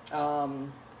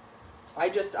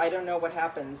 I don't know what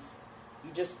happens.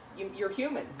 You're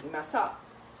human. You mess up.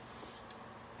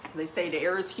 They say to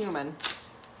err is human,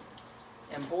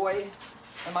 and boy,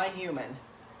 am I human.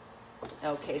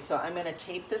 Okay, so I'm going to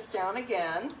tape this down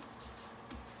again.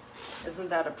 Isn't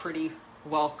that a pretty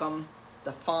welcome?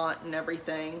 The font and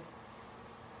everything.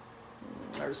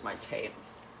 There's my tape.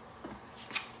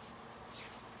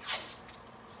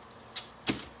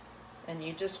 And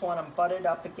you just want them butted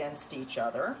up against each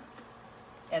other.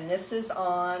 And this is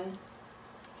on,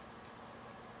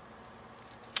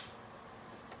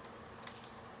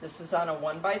 a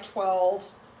 1x12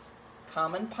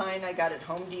 common pine I got at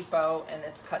Home Depot, and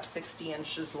it's cut 60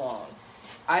 inches long.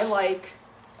 I like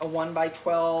a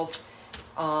 1x12.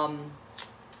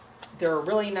 They're a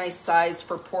really nice size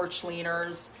for porch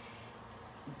leaners.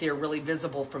 They're really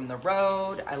visible from the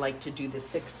road. I like to do the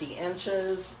 60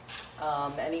 inches.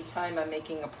 Anytime I'm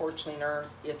making a porch leaner,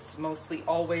 it's mostly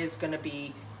always going to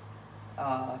be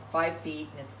 5 feet,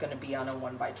 and it's going to be on a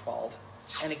 1x12.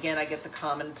 And again, I get the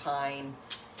common pine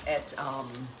at, I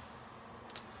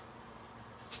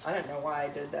don't know why I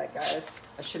did that, guys.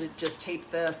 I should have just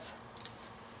taped this.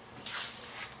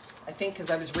 I think because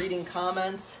I was reading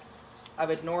comments, I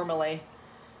would normally,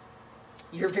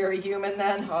 you're very human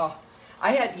then? Oh,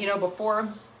 I had, you know,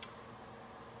 before,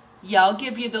 yeah, I'll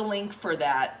give you the link for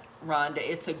that, Rhonda.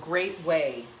 It's a great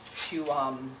way to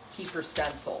keep your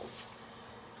stencils.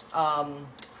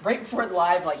 Right before the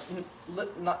live, like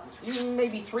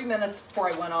maybe 3 minutes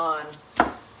before I went on,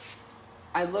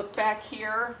 I looked back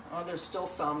here. Oh, there's still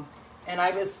some. And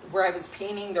where I was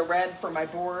painting the red for my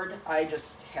board, I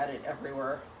just had it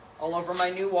everywhere. All over my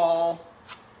new wall.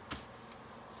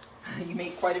 You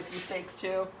make quite a few mistakes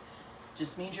too.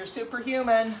 Just means you're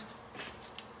superhuman.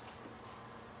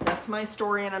 That's my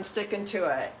story, and I'm sticking to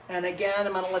it. And again,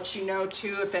 I'm going to let you know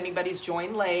too, if anybody's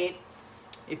joined late,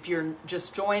 if you're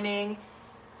just joining,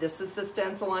 this is the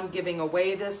stencil I'm giving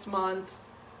away this month.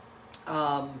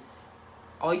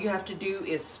 All you have to do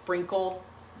is sprinkle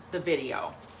the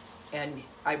video, and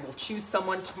I will choose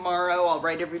someone tomorrow. I'll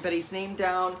write everybody's name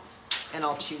down, and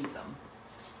I'll choose them.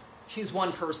 Choose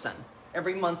one person.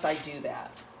 Every month I do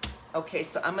that. Okay,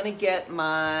 so I'm going to get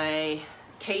my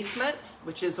casement,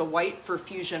 which is a white for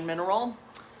Fusion Mineral.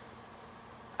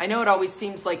 I know it always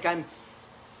seems like I'm,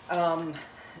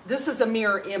 this is a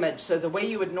mirror image, so the way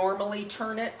you would normally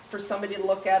turn it for somebody to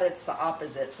look at, it's the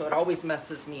opposite, so it always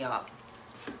messes me up.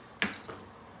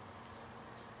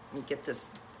 Let me get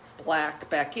this black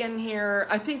back in here.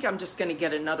 I think I'm just going to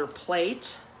get another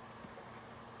plate,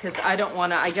 because I don't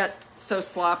want to, I got so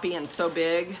sloppy and so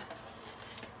big,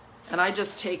 and I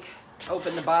just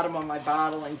open the bottom of my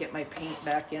bottle and get my paint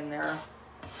back in there,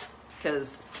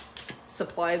 because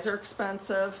supplies are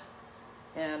expensive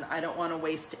and I don't want to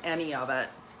waste any of it.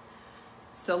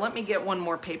 So let me get one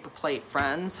more paper plate,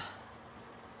 friends.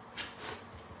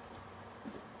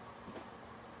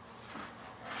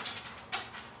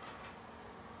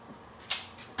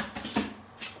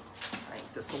 I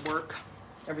think this will work.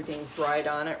 Everything's dried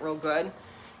on it real good.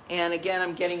 And again,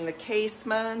 I'm getting the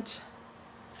casement.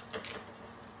 I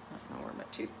don't know where my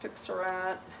toothpicks are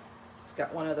at. It's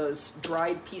got one of those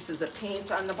dried pieces of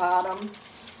paint on the bottom.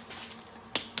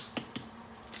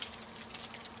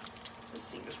 This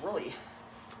seems really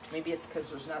Maybe it's because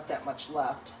there's not that much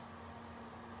left.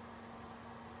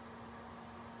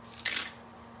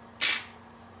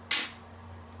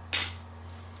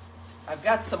 I've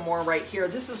got some more right here.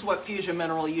 This is what Fusion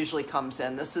Mineral usually comes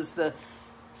in. This is the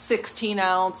 16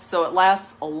 ounce, so it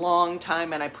lasts a long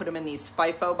time, and I put them in these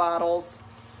FIFO bottles.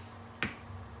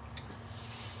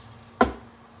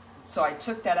 So I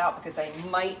took that out because I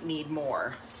might need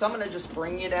more. So I'm gonna just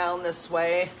bring you down this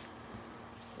way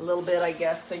a little bit, I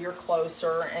guess, so you're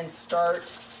closer, and start.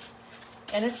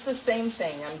 And it's the same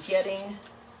thing. I'm getting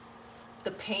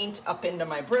the paint up into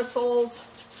my bristles,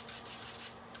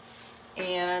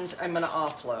 and I'm gonna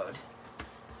offload.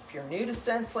 If you're new to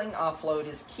stenciling, offload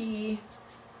is key.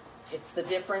 It's the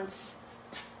difference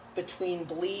between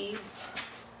bleeds.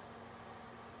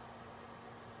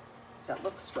 That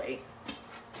looks straight,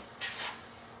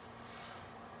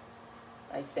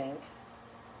 I think.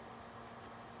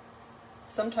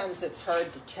 Sometimes it's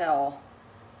hard to tell.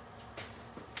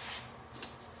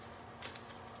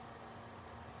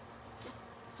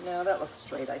 No, that looks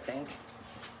straight, I think.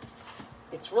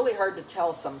 It's really hard to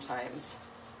tell sometimes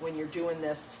when you're doing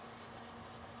this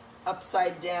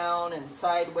upside down and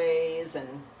sideways, and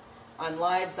on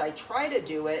lives I try to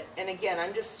do it, and again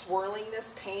I'm just swirling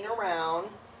this paint around,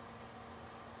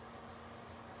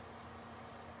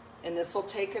 and this will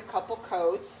take a couple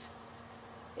coats.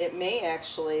 It may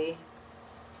actually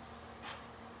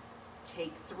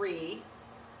take 3,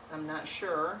 I'm not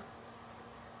sure,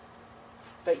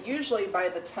 but usually by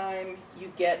the time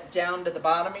you get down to the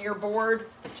bottom of your board,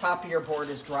 the top of your board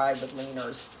is dry with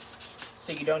leaners,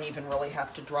 so you don't even really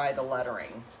have to dry the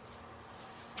lettering.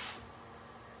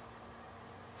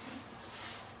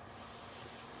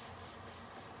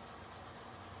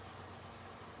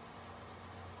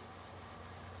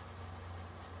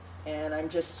 And I'm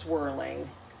just swirling.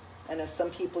 And if some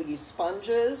people use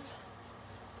sponges,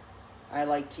 I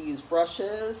like to use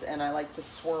brushes, and I like to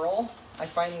swirl. I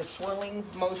find the swirling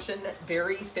motion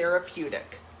very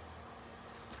therapeutic.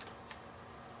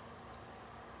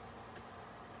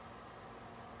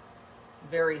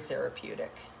 Very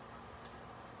therapeutic.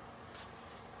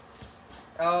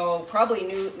 Oh, probably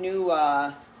new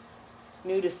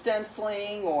to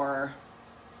stenciling, or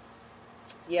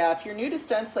yeah, if you're new to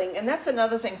stenciling. And that's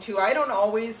another thing too. I don't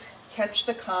always catch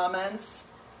the comments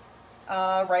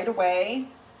right away,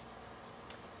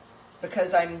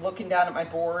 because I'm looking down at my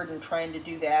board and trying to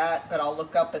do that, but I'll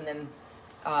look up and then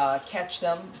catch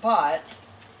them. But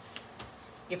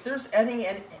if there's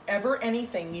ever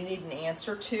anything you need an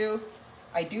answer to,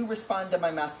 I do respond to my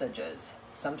messages.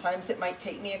 Sometimes it might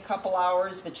take me a couple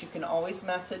hours, but you can always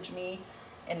message me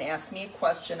and ask me a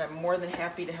question. I'm more than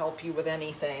happy to help you with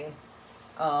anything,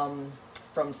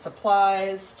 from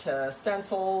supplies to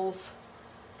stencils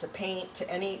to paint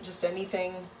to just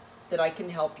anything that I can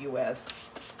help you with.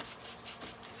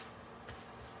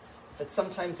 But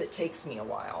sometimes it takes me a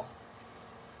while.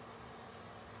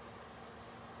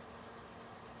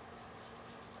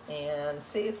 And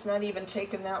see, it's not even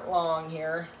taking that long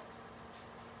here.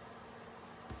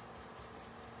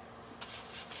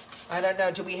 I don't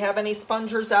know, do we have any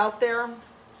spongers out there?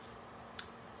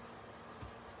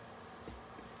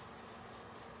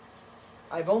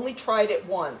 I've only tried it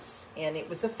once, and it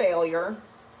was a failure.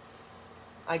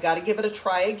 I got to give it a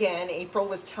try again. April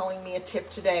was telling me a tip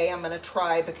today. I'm going to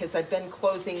try, because I've been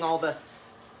closing all the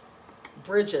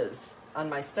bridges on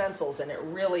my stencils, and it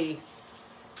really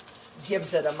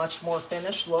gives it a much more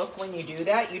finished look when you do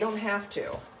that. You don't have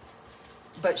to.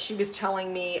 But she was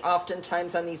telling me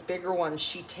oftentimes on these bigger ones,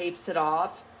 she tapes it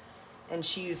off, and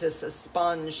she uses a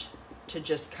sponge to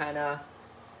just kind of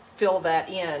fill that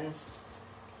in.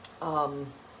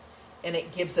 And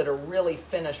it gives it a really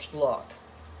finished look.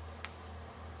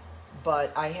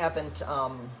 But I haven't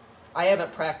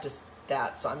practiced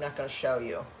that, so I'm not going to show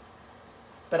you.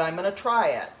 But I'm going to try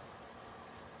it.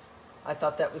 I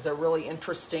thought that was a really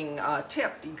interesting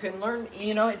tip. You can learn,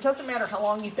 you know, it doesn't matter how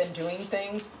long you've been doing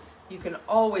things, you can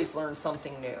always learn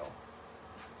something new.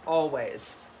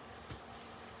 Always.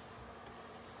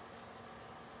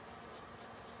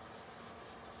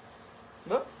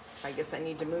 Whoop. I guess I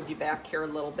need to move you back here a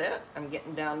little bit. I'm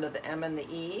getting down to the M and the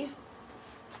E.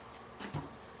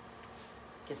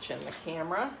 Get you in the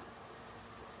camera.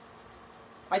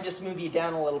 I just move you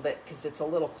down a little bit because it's a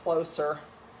little closer.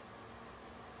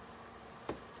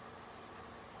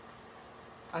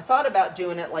 I thought about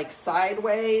doing it like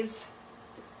sideways.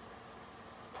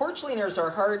 Porch leaners are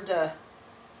hard to,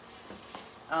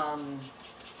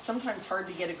 sometimes hard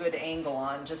to get a good angle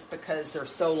on just because they're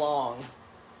so long.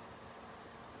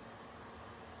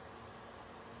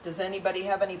 Does anybody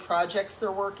have any projects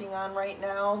they're working on right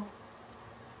now?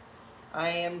 I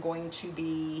am going to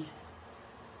be,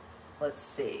 let's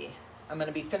see, I'm going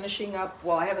to be finishing up,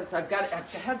 well, I've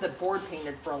had the board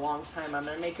painted for a long time. I'm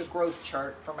going to make a growth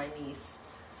chart for my niece.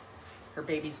 Her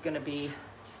baby's going to be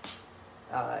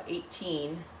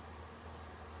 18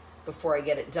 before I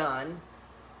get it done.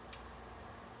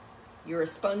 You're a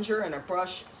sponger and a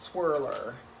brush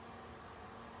swirler.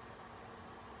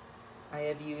 I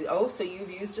have used, oh, so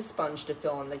you've used a sponge to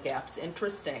fill in the gaps.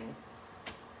 Interesting.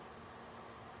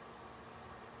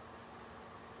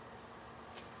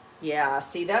 Yeah,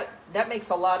 see, that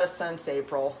makes a lot of sense,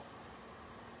 April.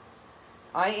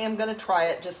 I am going to try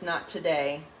it, just not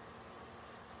today.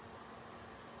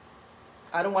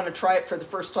 I don't want to try it for the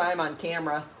first time on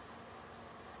camera.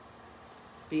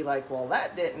 Be like, well,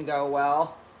 that didn't go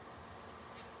well.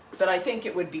 But I think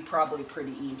it would be probably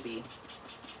pretty easy.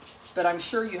 But I'm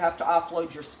sure you have to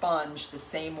offload your sponge the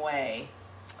same way.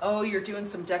 Oh, you're doing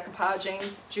some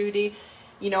decoupaging, Judy?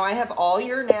 You know, I have all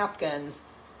your napkins,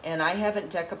 and I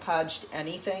haven't decoupaged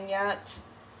anything yet,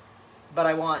 but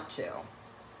I want to.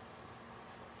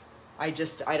 I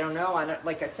don't know.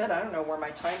 Like I said, I don't know where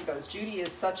my time goes. Judy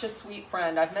is such a sweet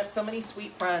friend. I've met so many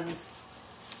sweet friends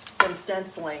from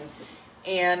stenciling.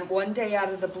 And one day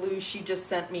out of the blue, she just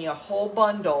sent me a whole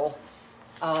bundle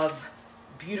of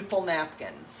beautiful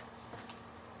napkins.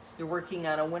 You're working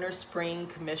on a winter-spring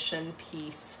commission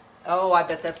piece. Oh, I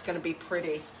bet that's going to be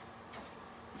pretty.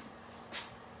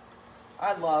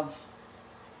 I love.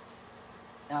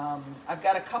 I've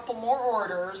got a couple more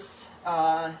orders.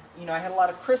 You know, I had a lot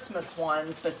of Christmas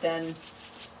ones, but then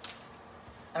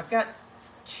I've got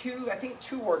I think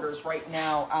two orders right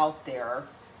now out there.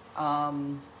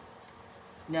 No,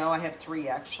 I have 3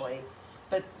 actually.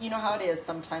 But you know how it is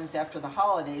sometimes after the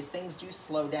holidays, things do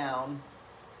slow down.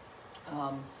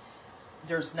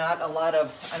 There's not a lot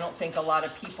of, I don't think a lot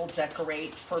of people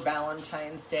decorate for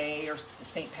Valentine's Day or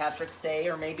St. Patrick's Day,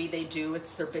 or maybe they do,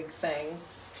 it's their big thing.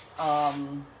 I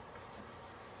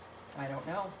don't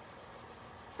know.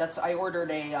 I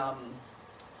ordered a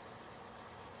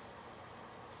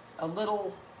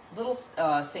little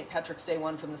St. Patrick's Day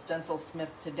one from the Stencil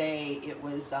Smith today. It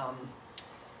was, oh,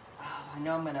 I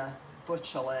know I'm gonna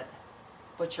butcher it.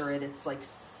 It's like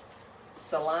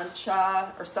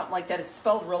Salancha or something like that. It's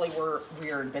spelled really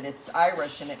weird, but it's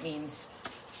Irish and it means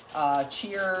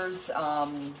cheers.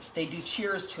 They do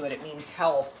cheers to it. It means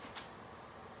health.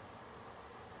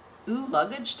 Ooh,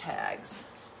 luggage tags.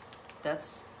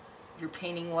 You're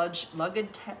painting luggage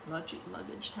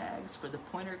tags for the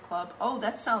Pointer Club. Oh,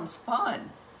 that sounds fun.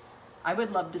 I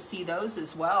would love to see those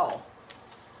as well.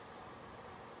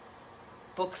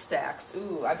 Book stacks.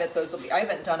 Ooh, I bet those will be, I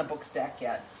haven't done a book stack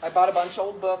yet. I bought a bunch of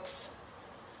old books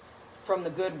from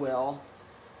the Goodwill,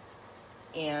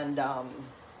 and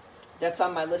that's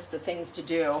on my list of things to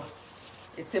do.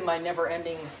 It's in my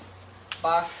never-ending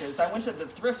boxes. I went to the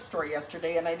thrift store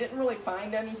yesterday and I didn't really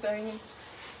find anything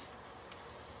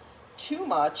too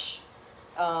much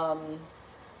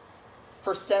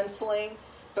for stenciling,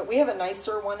 but we have a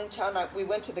nicer one in town. We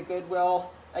went to the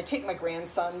Goodwill. I take my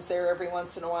grandsons there every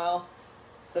once in a while.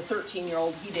 The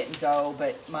 13-year-old, he didn't go,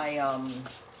 but my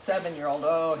 7-year-old,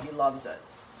 oh, he loves it.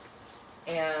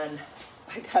 And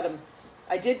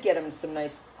I did get him some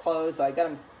nice clothes. I got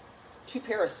him 2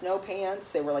 pair of snow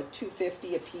pants. They were like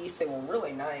 $2.50 a piece. They were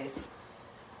really nice.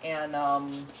 And I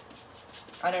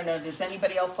don't know, does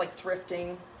anybody else like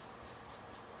thrifting?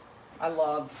 I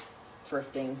love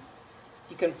thrifting.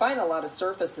 You can find a lot of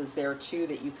surfaces there too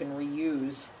that you can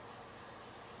reuse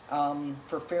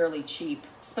for fairly cheap,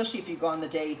 especially if you go on the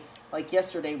day, like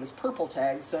yesterday was purple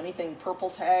tags, so anything purple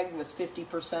tag was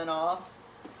 50% off.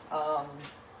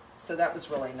 So that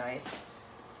was really nice.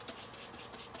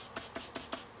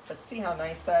 But see how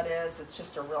nice that is? It's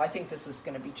just I think this is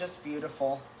going to be just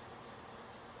beautiful.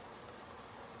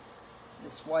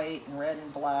 This white and red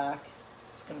and black.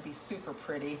 It's going to be super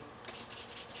pretty.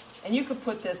 And you could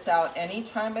put this out any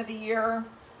time of the year.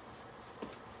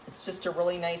 It's just a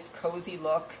really nice cozy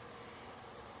look.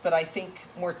 But I think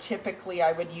more typically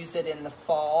I would use it in the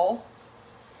fall,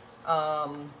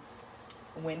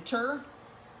 winter.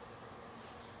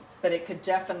 But it could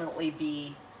definitely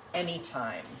be any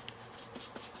time.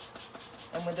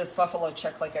 And with this buffalo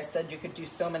check, like I said, you could do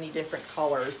so many different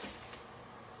colors.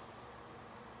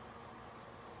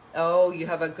 Oh, you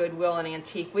have a Goodwill and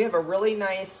Antique. We have a really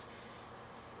nice,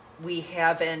 we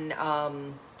have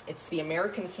it's the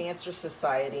American Cancer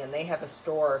Society, and they have a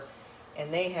store,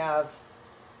 and they have,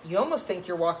 you almost think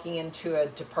you're walking into a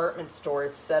department store.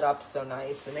 It's set up so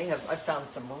nice, and I found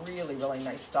some really, really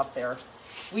nice stuff there.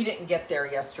 We didn't get there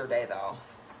yesterday, though.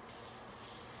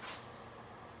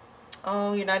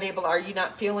 Oh, are you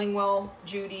not feeling well,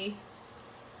 Judy?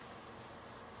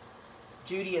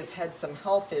 Judy has had some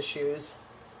health issues.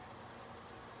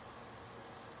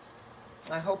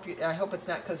 I hope it's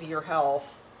not because of your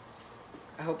health.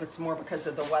 I hope it's more because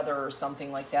of the weather or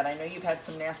something like that. I know you've had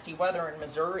some nasty weather in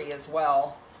Missouri as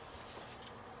well.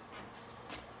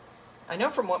 I know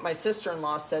from what my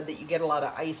sister-in-law said that you get a lot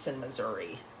of ice in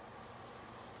Missouri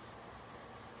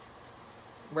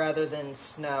rather than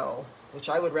snow, which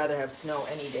I would rather have snow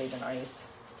any day than ice.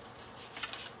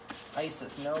 Ice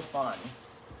is no fun.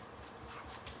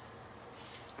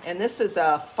 And this is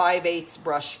a 5/8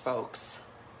 brush, folks.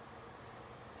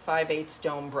 5/8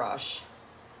 dome brush.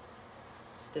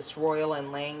 This Royal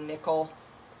and Lang nickel.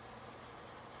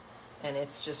 And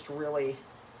it's just really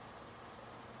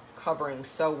covering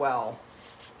so well.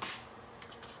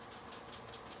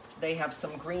 They have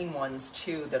some green ones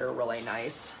too that are really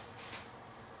nice.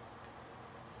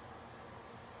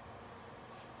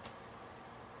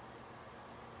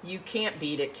 You can't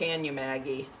beat it, can you,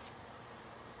 Maggie?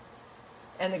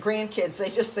 And the grandkids, they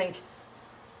just think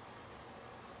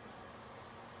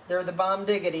they're the bomb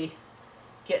diggity,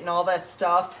 getting all that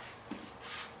stuff.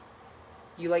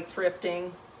 You like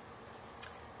thrifting?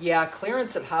 Yeah,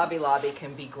 clearance at Hobby Lobby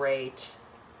can be great.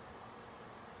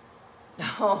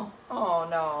 No, oh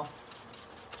no.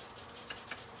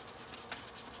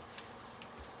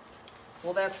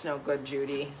 Well, that's no good,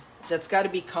 Judy. That's got to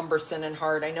be cumbersome and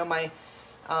hard. I know my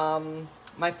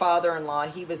father-in-law,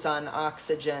 he was on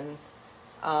oxygen,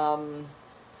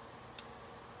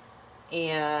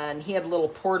 and he had a little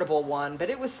portable one, but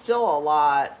it was still a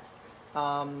lot.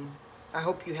 I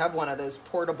hope you have one of those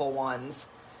portable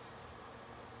ones.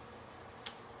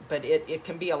 But it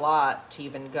can be a lot to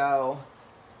even go.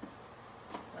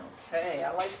 Okay,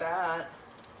 I like that.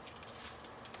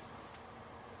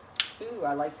 Ooh,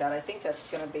 I like that. I think that's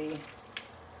going to be...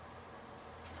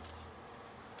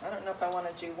 I don't know if I want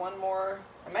to do one more.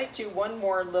 I might do one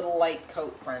more little light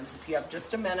coat, friends, if you have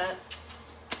just a minute.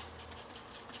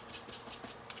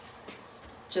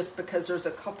 Just because there's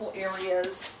a couple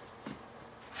areas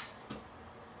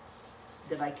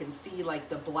that I can see, like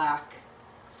the black,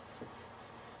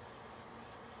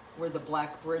 where the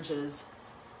black bridges.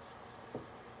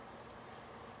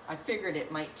 I figured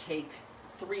it might take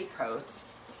 3 coats.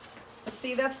 But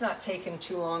see, that's not taking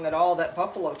too long at all. That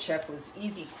buffalo check was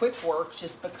easy, quick work,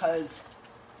 just because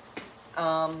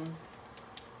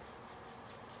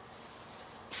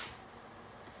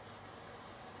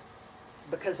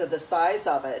of the size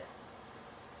of it.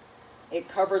 It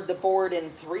covered the board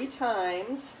in 3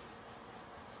 times.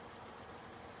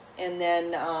 And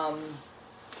then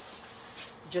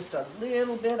just a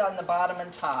little bit on the bottom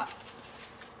and top.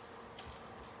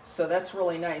 So that's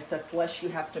really nice. That's less you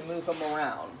have to move them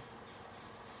around.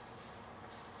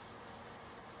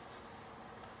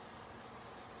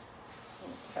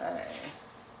 Okay.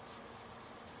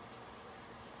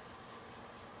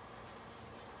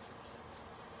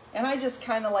 And I just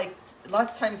kind of like,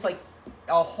 lots of times, like,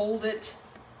 I'll hold it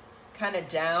kind of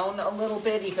down a little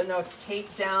bit, even though it's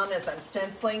taped down as I'm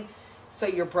stenciling, so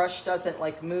your brush doesn't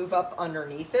like move up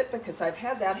underneath it, because I've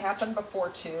had that happen before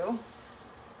too.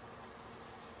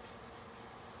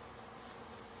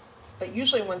 But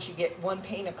usually once you get one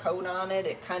paint of coat on it,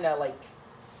 it kind of like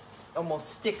almost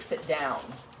sticks it down,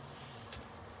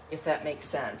 if that makes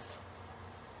sense.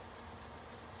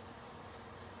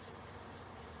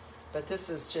 But this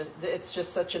is just, it's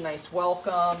just such a nice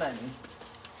welcome, and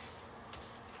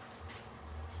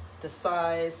the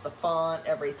size, the font,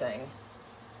 everything.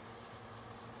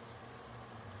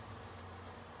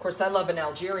 Of course, I love an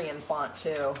Algerian font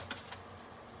too.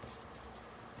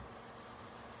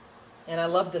 And I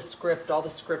love the script, all the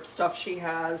script stuff she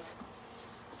has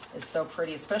is so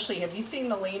pretty. Especially, have you seen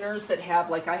the leaners that have,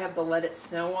 like I have the Let It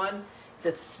Snow one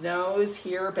that snows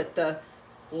here, but the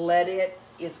Let It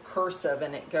is cursive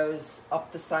and it goes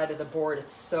up the side of the board.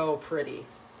 It's so pretty.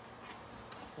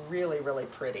 Really, really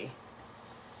pretty.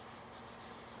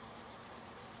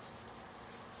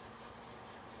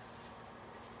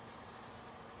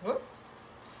 Whoop.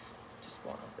 Just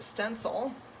going with the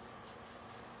stencil.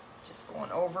 Just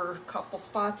going over a couple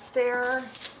spots there.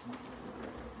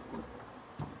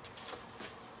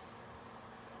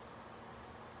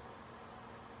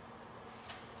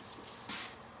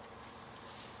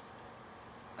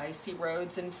 Icy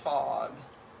roads and fog.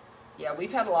 Yeah,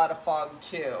 we've had a lot of fog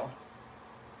too.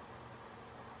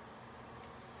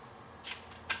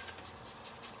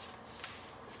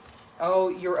 Oh,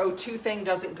 your O2 thing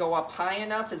doesn't go up high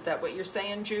enough? Is that what you're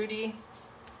saying, Judy?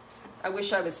 I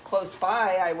wish I was close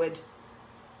by. I would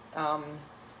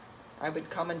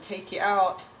come and take you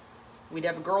out. We'd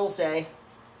have a girls' day.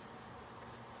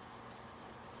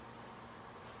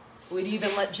 We'd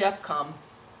even let Jeff come.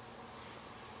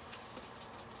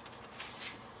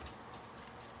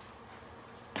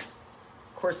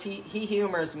 course, he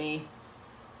humors me.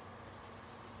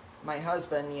 My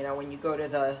husband, you know, when you go to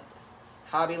the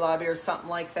Hobby Lobby or something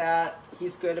like that,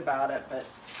 he's good about it.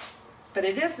 But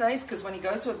it is nice because when he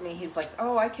goes with me, he's like,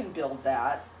 oh, I can build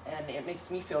that. And it makes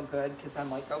me feel good because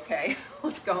I'm like, okay,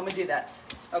 let's go home and do that.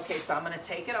 Okay, so I'm going to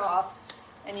take it off.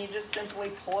 And you just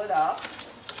simply pull it up.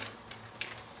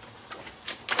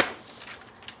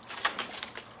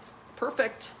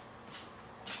 Perfect.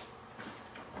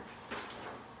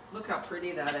 Look how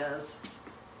pretty that is.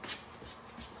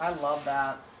 I love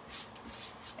that.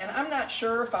 And I'm not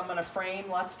sure if I'm going to frame.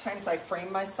 Lots of times I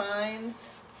frame my signs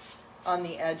on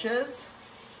the edges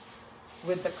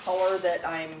with the color that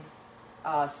I'm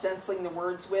stenciling the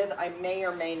words with. I may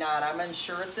or may not. I'm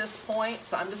unsure at this point.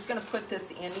 So I'm just going to put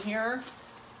this in here.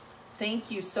 Thank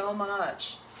you so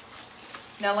much.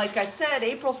 Now, like I said,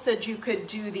 April said you could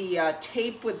do the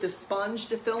tape with the sponge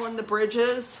to fill in the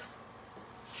bridges.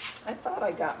 I thought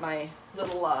I got my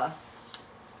little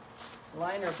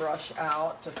liner brush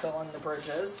out to fill in the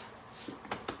bridges.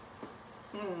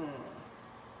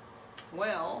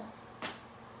 Well,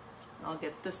 I'll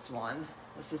get this one.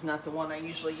 This is not the one I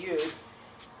usually use,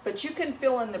 but you can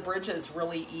fill in the bridges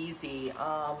really easy.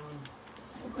 Oh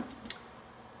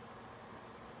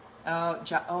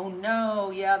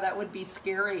no, yeah, that would be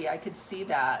scary. I could see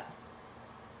that.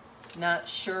 Not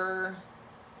sure.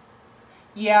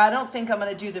 Yeah, I don't think I'm going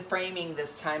to do the framing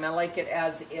this time. I like it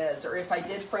as is. Or if I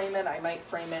did frame it, I might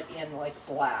frame it in like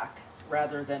black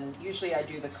rather than, usually I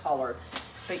do the color.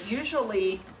 But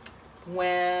usually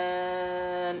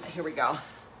when, here we go.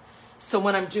 So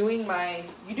when I'm doing my,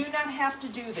 you do not have to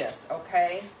do this,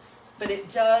 okay? But it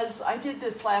does, I did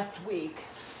this last week.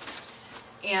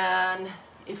 And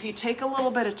if you take a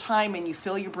little bit of time and you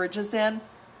fill your bridges in,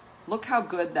 look how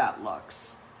good that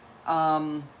looks.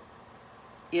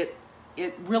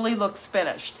 It really looks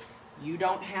finished. You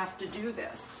don't have to do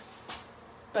this.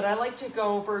 But I like to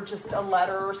go over just a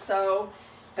letter or so.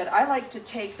 But I like to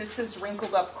take, this is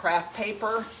wrinkled up craft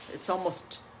paper. It's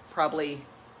almost probably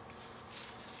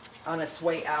on its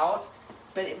way out.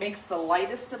 But it makes the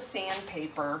lightest of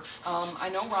sandpaper. I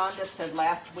know Rhonda said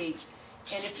last week,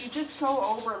 and if you just go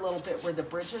over a little bit where the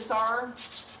bridges are,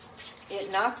 it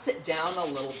knocks it down a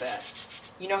little bit.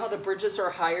 You know how the bridges are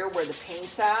higher where the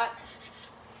paint's at?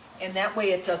 And that way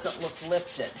it doesn't look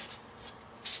lifted.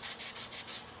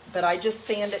 But I just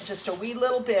sand it just a wee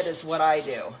little bit is what I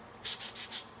do.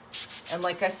 And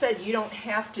like I said, you don't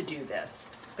have to do this.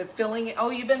 But filling,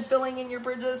 oh, you've been filling in your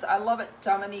bridges? I love it,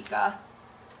 Dominica.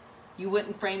 You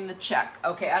wouldn't frame the check.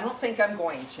 Okay, I don't think I'm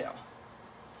going to.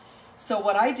 So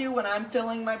what I do when I'm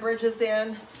filling my bridges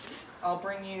in, I'll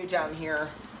bring you down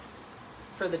here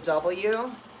for the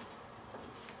W.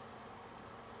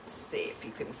 Let's see if you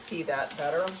can see that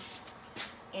better.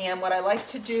 And what I like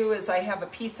to do is I have a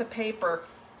piece of paper,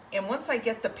 and once I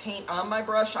get the paint on my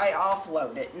brush, I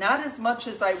offload it. Not as much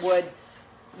as I would,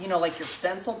 you know, like your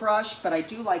stencil brush, but I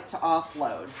do like to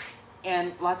offload.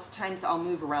 And lots of times I'll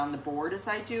move around the board as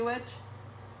I do it.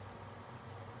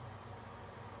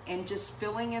 And just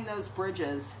filling in those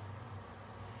bridges.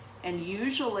 And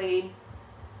usually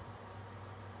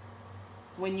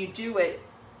when you do it,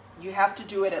 you have to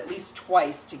do it at least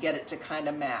twice to get it to kind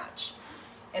of match.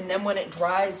 And then when it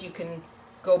dries, you can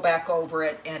go back over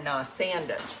it and sand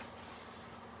it.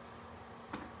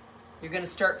 You're going to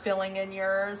start filling in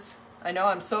yours. I know,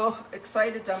 I'm so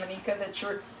excited, Dominica, that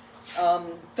you're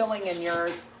filling in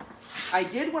yours. I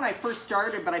did when I first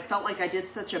started, but I felt like I did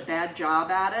such a bad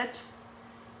job at it.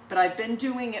 But I've been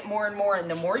doing it more and more, and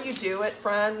the more you do it,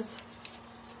 friends,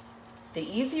 the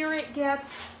easier it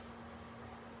gets.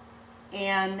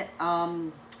 And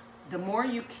the more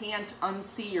you can't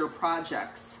unsee your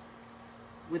projects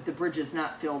with the bridges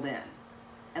not filled in.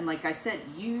 And like I said,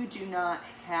 you do not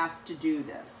have to do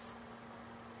this.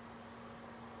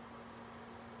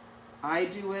 I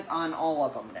do it on all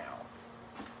of them now.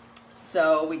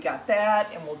 So we got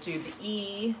that, and we'll do the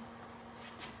E.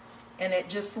 And it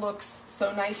just looks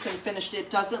so nice and finished. It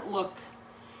doesn't look,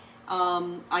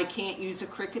 I can't use a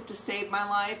Cricut to save my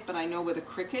life, but I know with a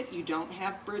Cricut you don't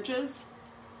have bridges.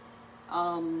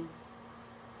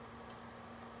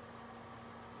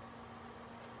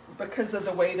 Because of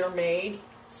the way they're made.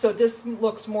 So this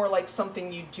looks more like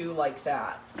something you do like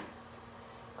that.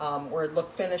 Where it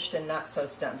looked finished and not so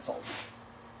stenciled.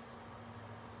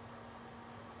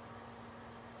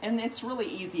 And it's really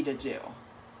easy to do.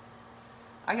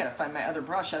 I gotta find my other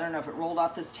brush. I don't know if it rolled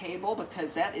off this table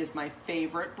because that is my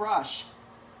favorite brush.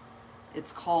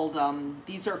 It's called,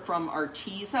 these are from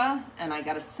Arteza, and I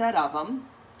got a set of them.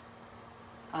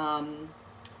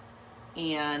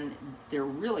 And they're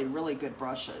really, really good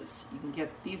brushes. You can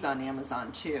get these on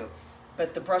Amazon too.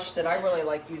 But the brush that I really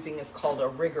like using is called a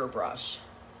rigger brush.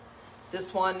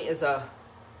 This one is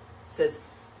says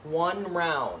 1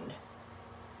 round.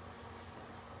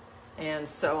 And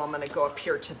so I'm going to go up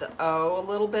here to the O a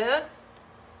little bit.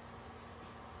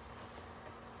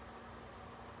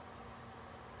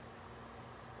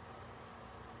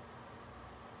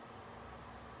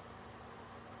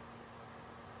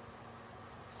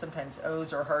 Sometimes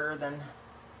O's are harder than,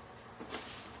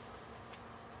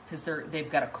 because they've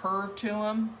got a curve to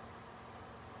them.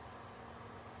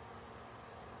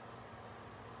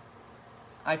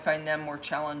 I find them more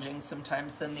challenging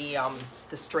sometimes than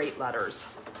the straight letters.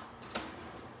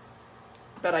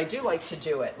 But I do like to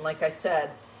do it. And like I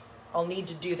said, I'll need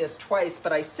to do this twice,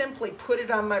 but I simply put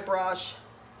it on my brush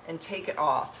and take it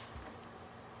off.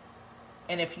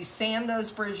 And if you sand those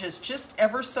bridges just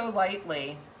ever so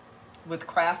lightly with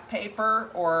craft paper,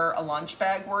 or a lunch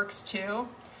bag works too.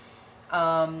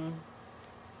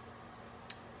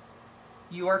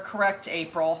 You are correct,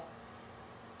 April.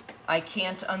 I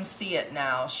can't unsee it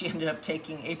now. She ended up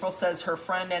April says her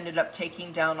friend ended up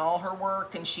taking down all her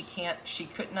work, and she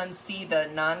couldn't unsee the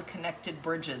non-connected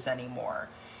bridges anymore.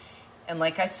 And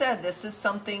like I said, this is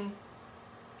something,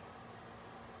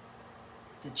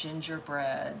 the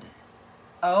gingerbread.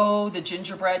 Oh, the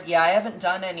gingerbread. Yeah, I haven't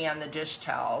done any on the dish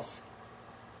towels.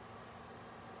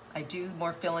 I do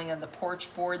more filling on the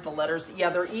porch board. The letters, yeah,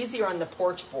 they're easier on the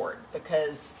porch board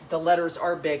because the letters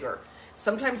are bigger.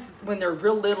 Sometimes when they're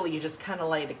real little, you just kind of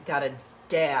like gotta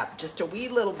dab just a wee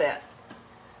little bit.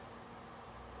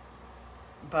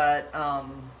 But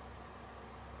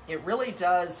it really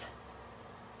does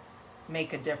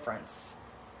make a difference.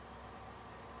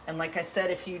 And like I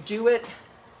said, if you do it,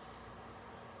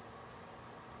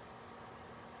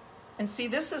 and see,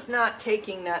 this is not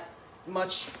taking that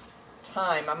much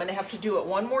time. I'm going to have to do it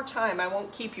one more time. I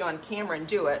won't keep you on camera and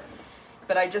do it,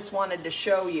 but I just wanted to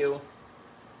show you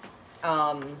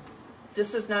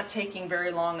this is not taking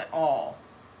very long at all.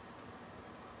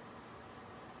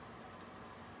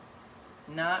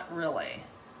 Not really.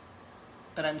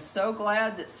 But I'm so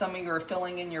glad that some of you are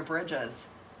filling in your bridges.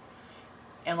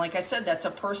 And like I said, that's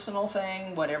a personal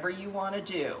thing, whatever you want to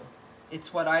do.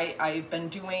 It's what I've been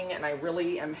doing, and I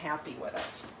really am happy with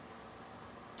it.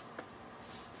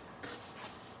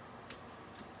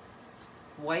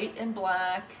 White and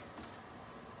black.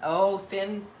 Oh,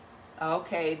 thin.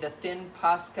 Okay, the thin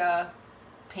Posca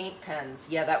paint pens.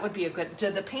 Yeah, that would be a good.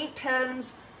 Do the paint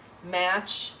pens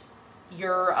match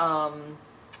your,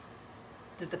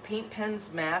 did the paint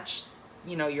pens match,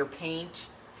 you know, your paint?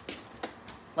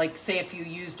 Like, say if you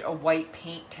used a white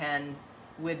paint pen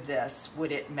with this,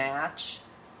 would it match?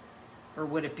 Or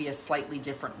would it be a slightly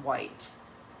different white?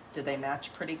 Do they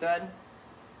match pretty good?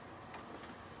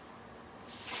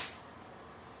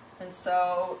 And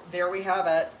so there we have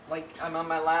it. Like, I'm on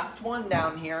my last one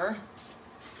down here.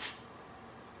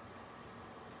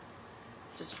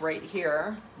 Just right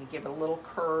here. You give it a little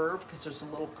curve because there's a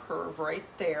little curve right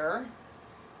there.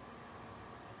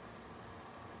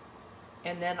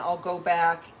 And then I'll go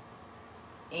back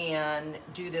and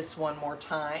do this one more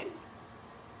time,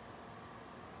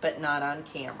 but not on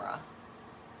camera.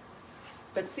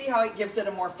 But see how it gives it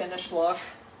a more finished look?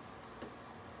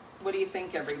 What do you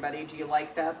think, everybody? Do you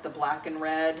like that? The black and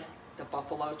red, the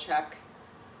buffalo check?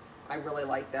 I really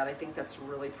like that. I think that's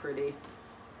really pretty.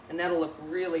 And that'll look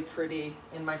really pretty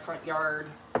in my front yard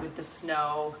with the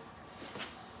snow.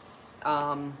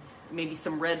 Maybe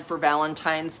some red for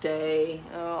Valentine's Day.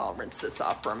 Oh, I'll rinse this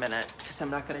off for a minute because I'm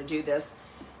not going to do this.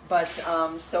 But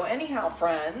so anyhow,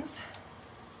 friends,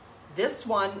 this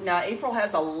one, now April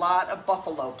has a lot of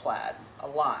buffalo plaid, a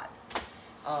lot.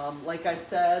 Like I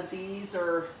said, these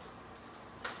are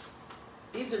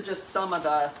just some of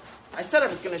the, I said I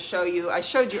was going to show you, I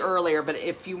showed you earlier, but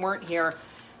if you weren't here,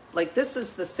 like this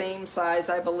is the same size,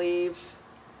 I believe.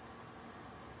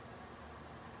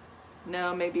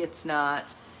 No, maybe it's not.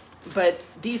 But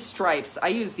these stripes, I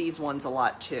use these ones a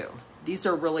lot too. These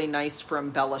are really nice for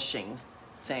embellishing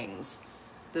things.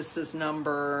 This is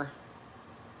number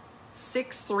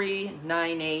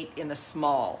 6398 in the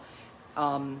small.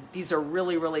 These are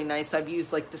really, really nice. I've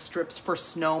used like the strips for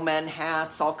snowmen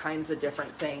hats, all kinds of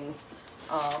different things.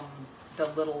 The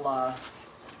little,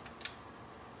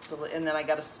 and then I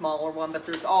got a smaller one, but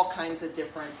there's all kinds of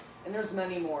different, and there's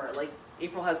many more. Like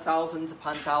April has thousands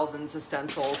upon thousands of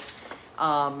stencils.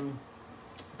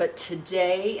 But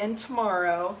today and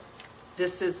tomorrow,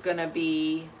 this is going to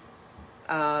be,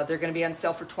 they're going to be on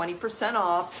sale for 20%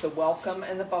 off, the Welcome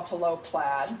and the Buffalo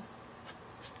Plaid.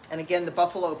 And again, the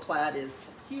Buffalo Plaid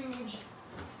is huge.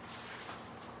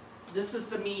 This is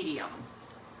the medium,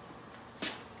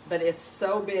 but it's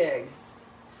so big.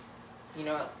 You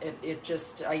know, it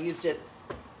just, I used it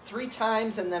 3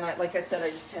 times, and then like I said, I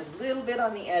just had a little bit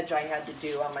on the edge I had to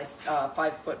do on my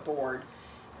 5-foot board.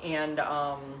 And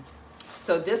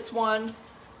so this one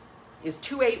is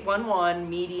 2811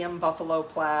 medium buffalo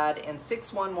plaid and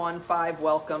 6115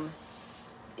 welcome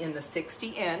in the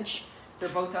 60-inch. They're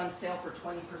both on sale for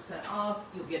 20% off.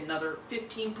 You'll get another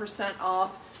 15%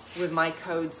 off with my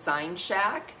code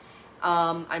SignShack.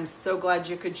 I'm so glad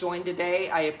you could join today.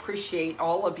 I appreciate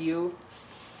all of you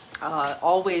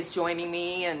always joining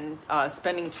me and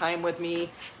spending time with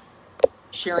me,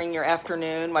 sharing your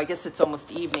afternoon. Well, I guess it's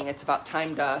almost evening. It's about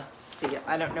time to see it.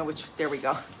 I don't know which, there we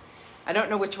go. I don't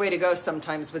know which way to go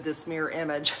sometimes with this mirror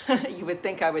image. You would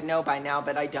think I would know by now,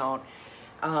 but I don't.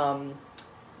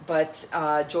 But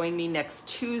join me next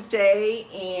Tuesday,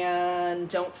 and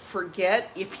don't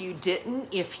forget, if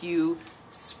you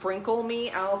sprinkle me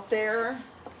out there,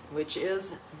 which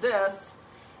is this,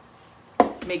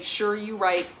 make sure you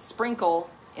write sprinkle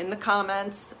in the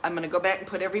comments. I'm going to go back and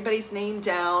put everybody's name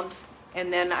down,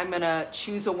 and then I'm going to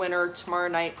choose a winner tomorrow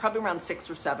night, probably around 6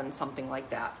 or 7, something like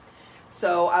that.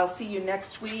 So I'll see you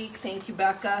next week. Thank you,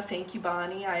 Becca. Thank you,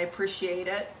 Bonnie. I appreciate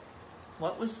it.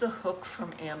 What was the hook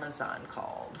from Amazon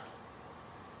called?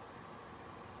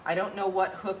 I don't know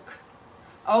what hook.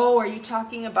 Oh, are you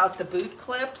talking about the boot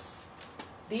clips?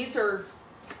 These are,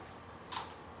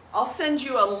 I'll send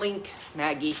you a link,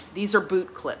 Maggie. These are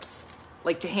boot clips.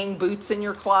 Like to hang boots in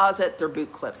your closet, they're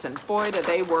boot clips. And boy, do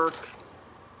they work.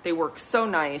 They work so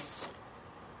nice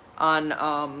on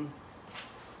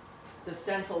the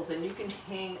stencils. And you can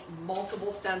hang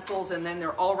multiple stencils, and then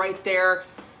they're all right there.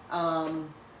 I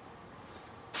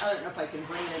don't know if I can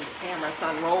bring it in the camera. It's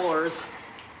on rollers.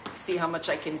 See how much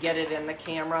I can get it in the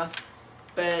camera.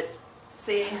 But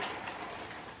see,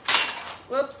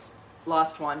 whoops,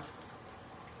 lost one.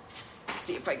 Let's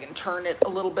see if I can turn it a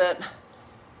little bit.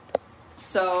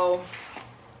 So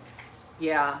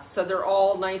yeah, so they're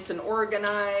all nice and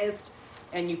organized,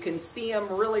 and you can see them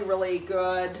really, really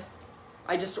good.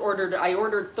 I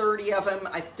ordered 30 of them.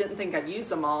 I didn't think I'd use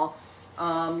them all.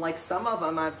 Like some of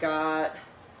them I've got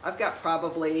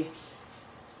probably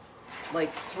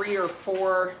like 3 or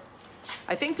 4.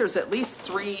 I think there's at least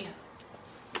 3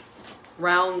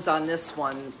 rounds on this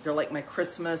one. They're like my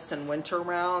Christmas and winter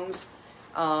rounds.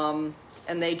 And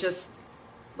they just,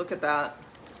 look at that.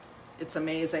 It's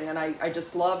amazing. And I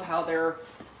just love how they're,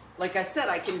 like I said,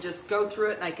 I can just go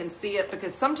through it and I can see it,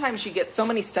 because sometimes you get so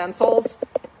many stencils.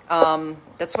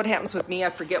 That's what happens with me.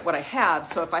 I forget what I have.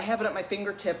 So if I have it at my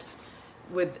fingertips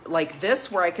with like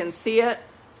this, where I can see it,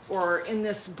 or in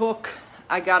this book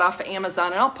I got off of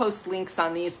Amazon, and I'll post links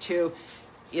on these too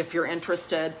if you're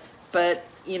interested. But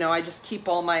you know, I just keep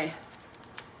all my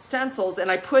stencils,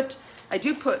 and I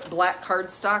do put black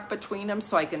cardstock between them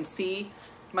so I can see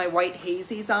my white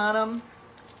hazies on them.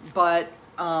 But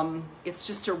it's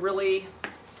just a really,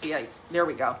 there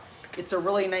we go. It's a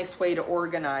really nice way to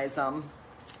organize them.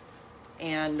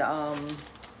 And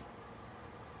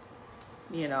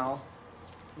you know,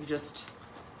 it's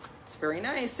very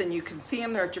nice, and you can see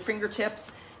them, they're at your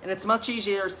fingertips, and it's much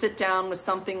easier to sit down with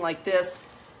something like this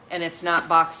and it's not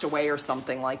boxed away or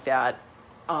something like that,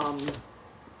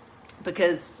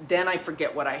 because then I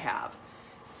forget what I have.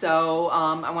 So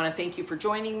I want to thank you for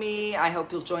joining me. I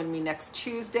hope you'll join me next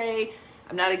Tuesday.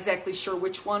 I'm not exactly sure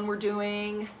which one we're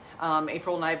doing.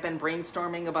 April and I have been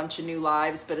brainstorming a bunch of new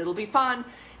lives, but it'll be fun,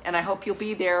 and I hope you'll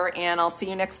be there, and I'll see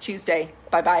you next Tuesday.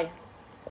 Bye-bye.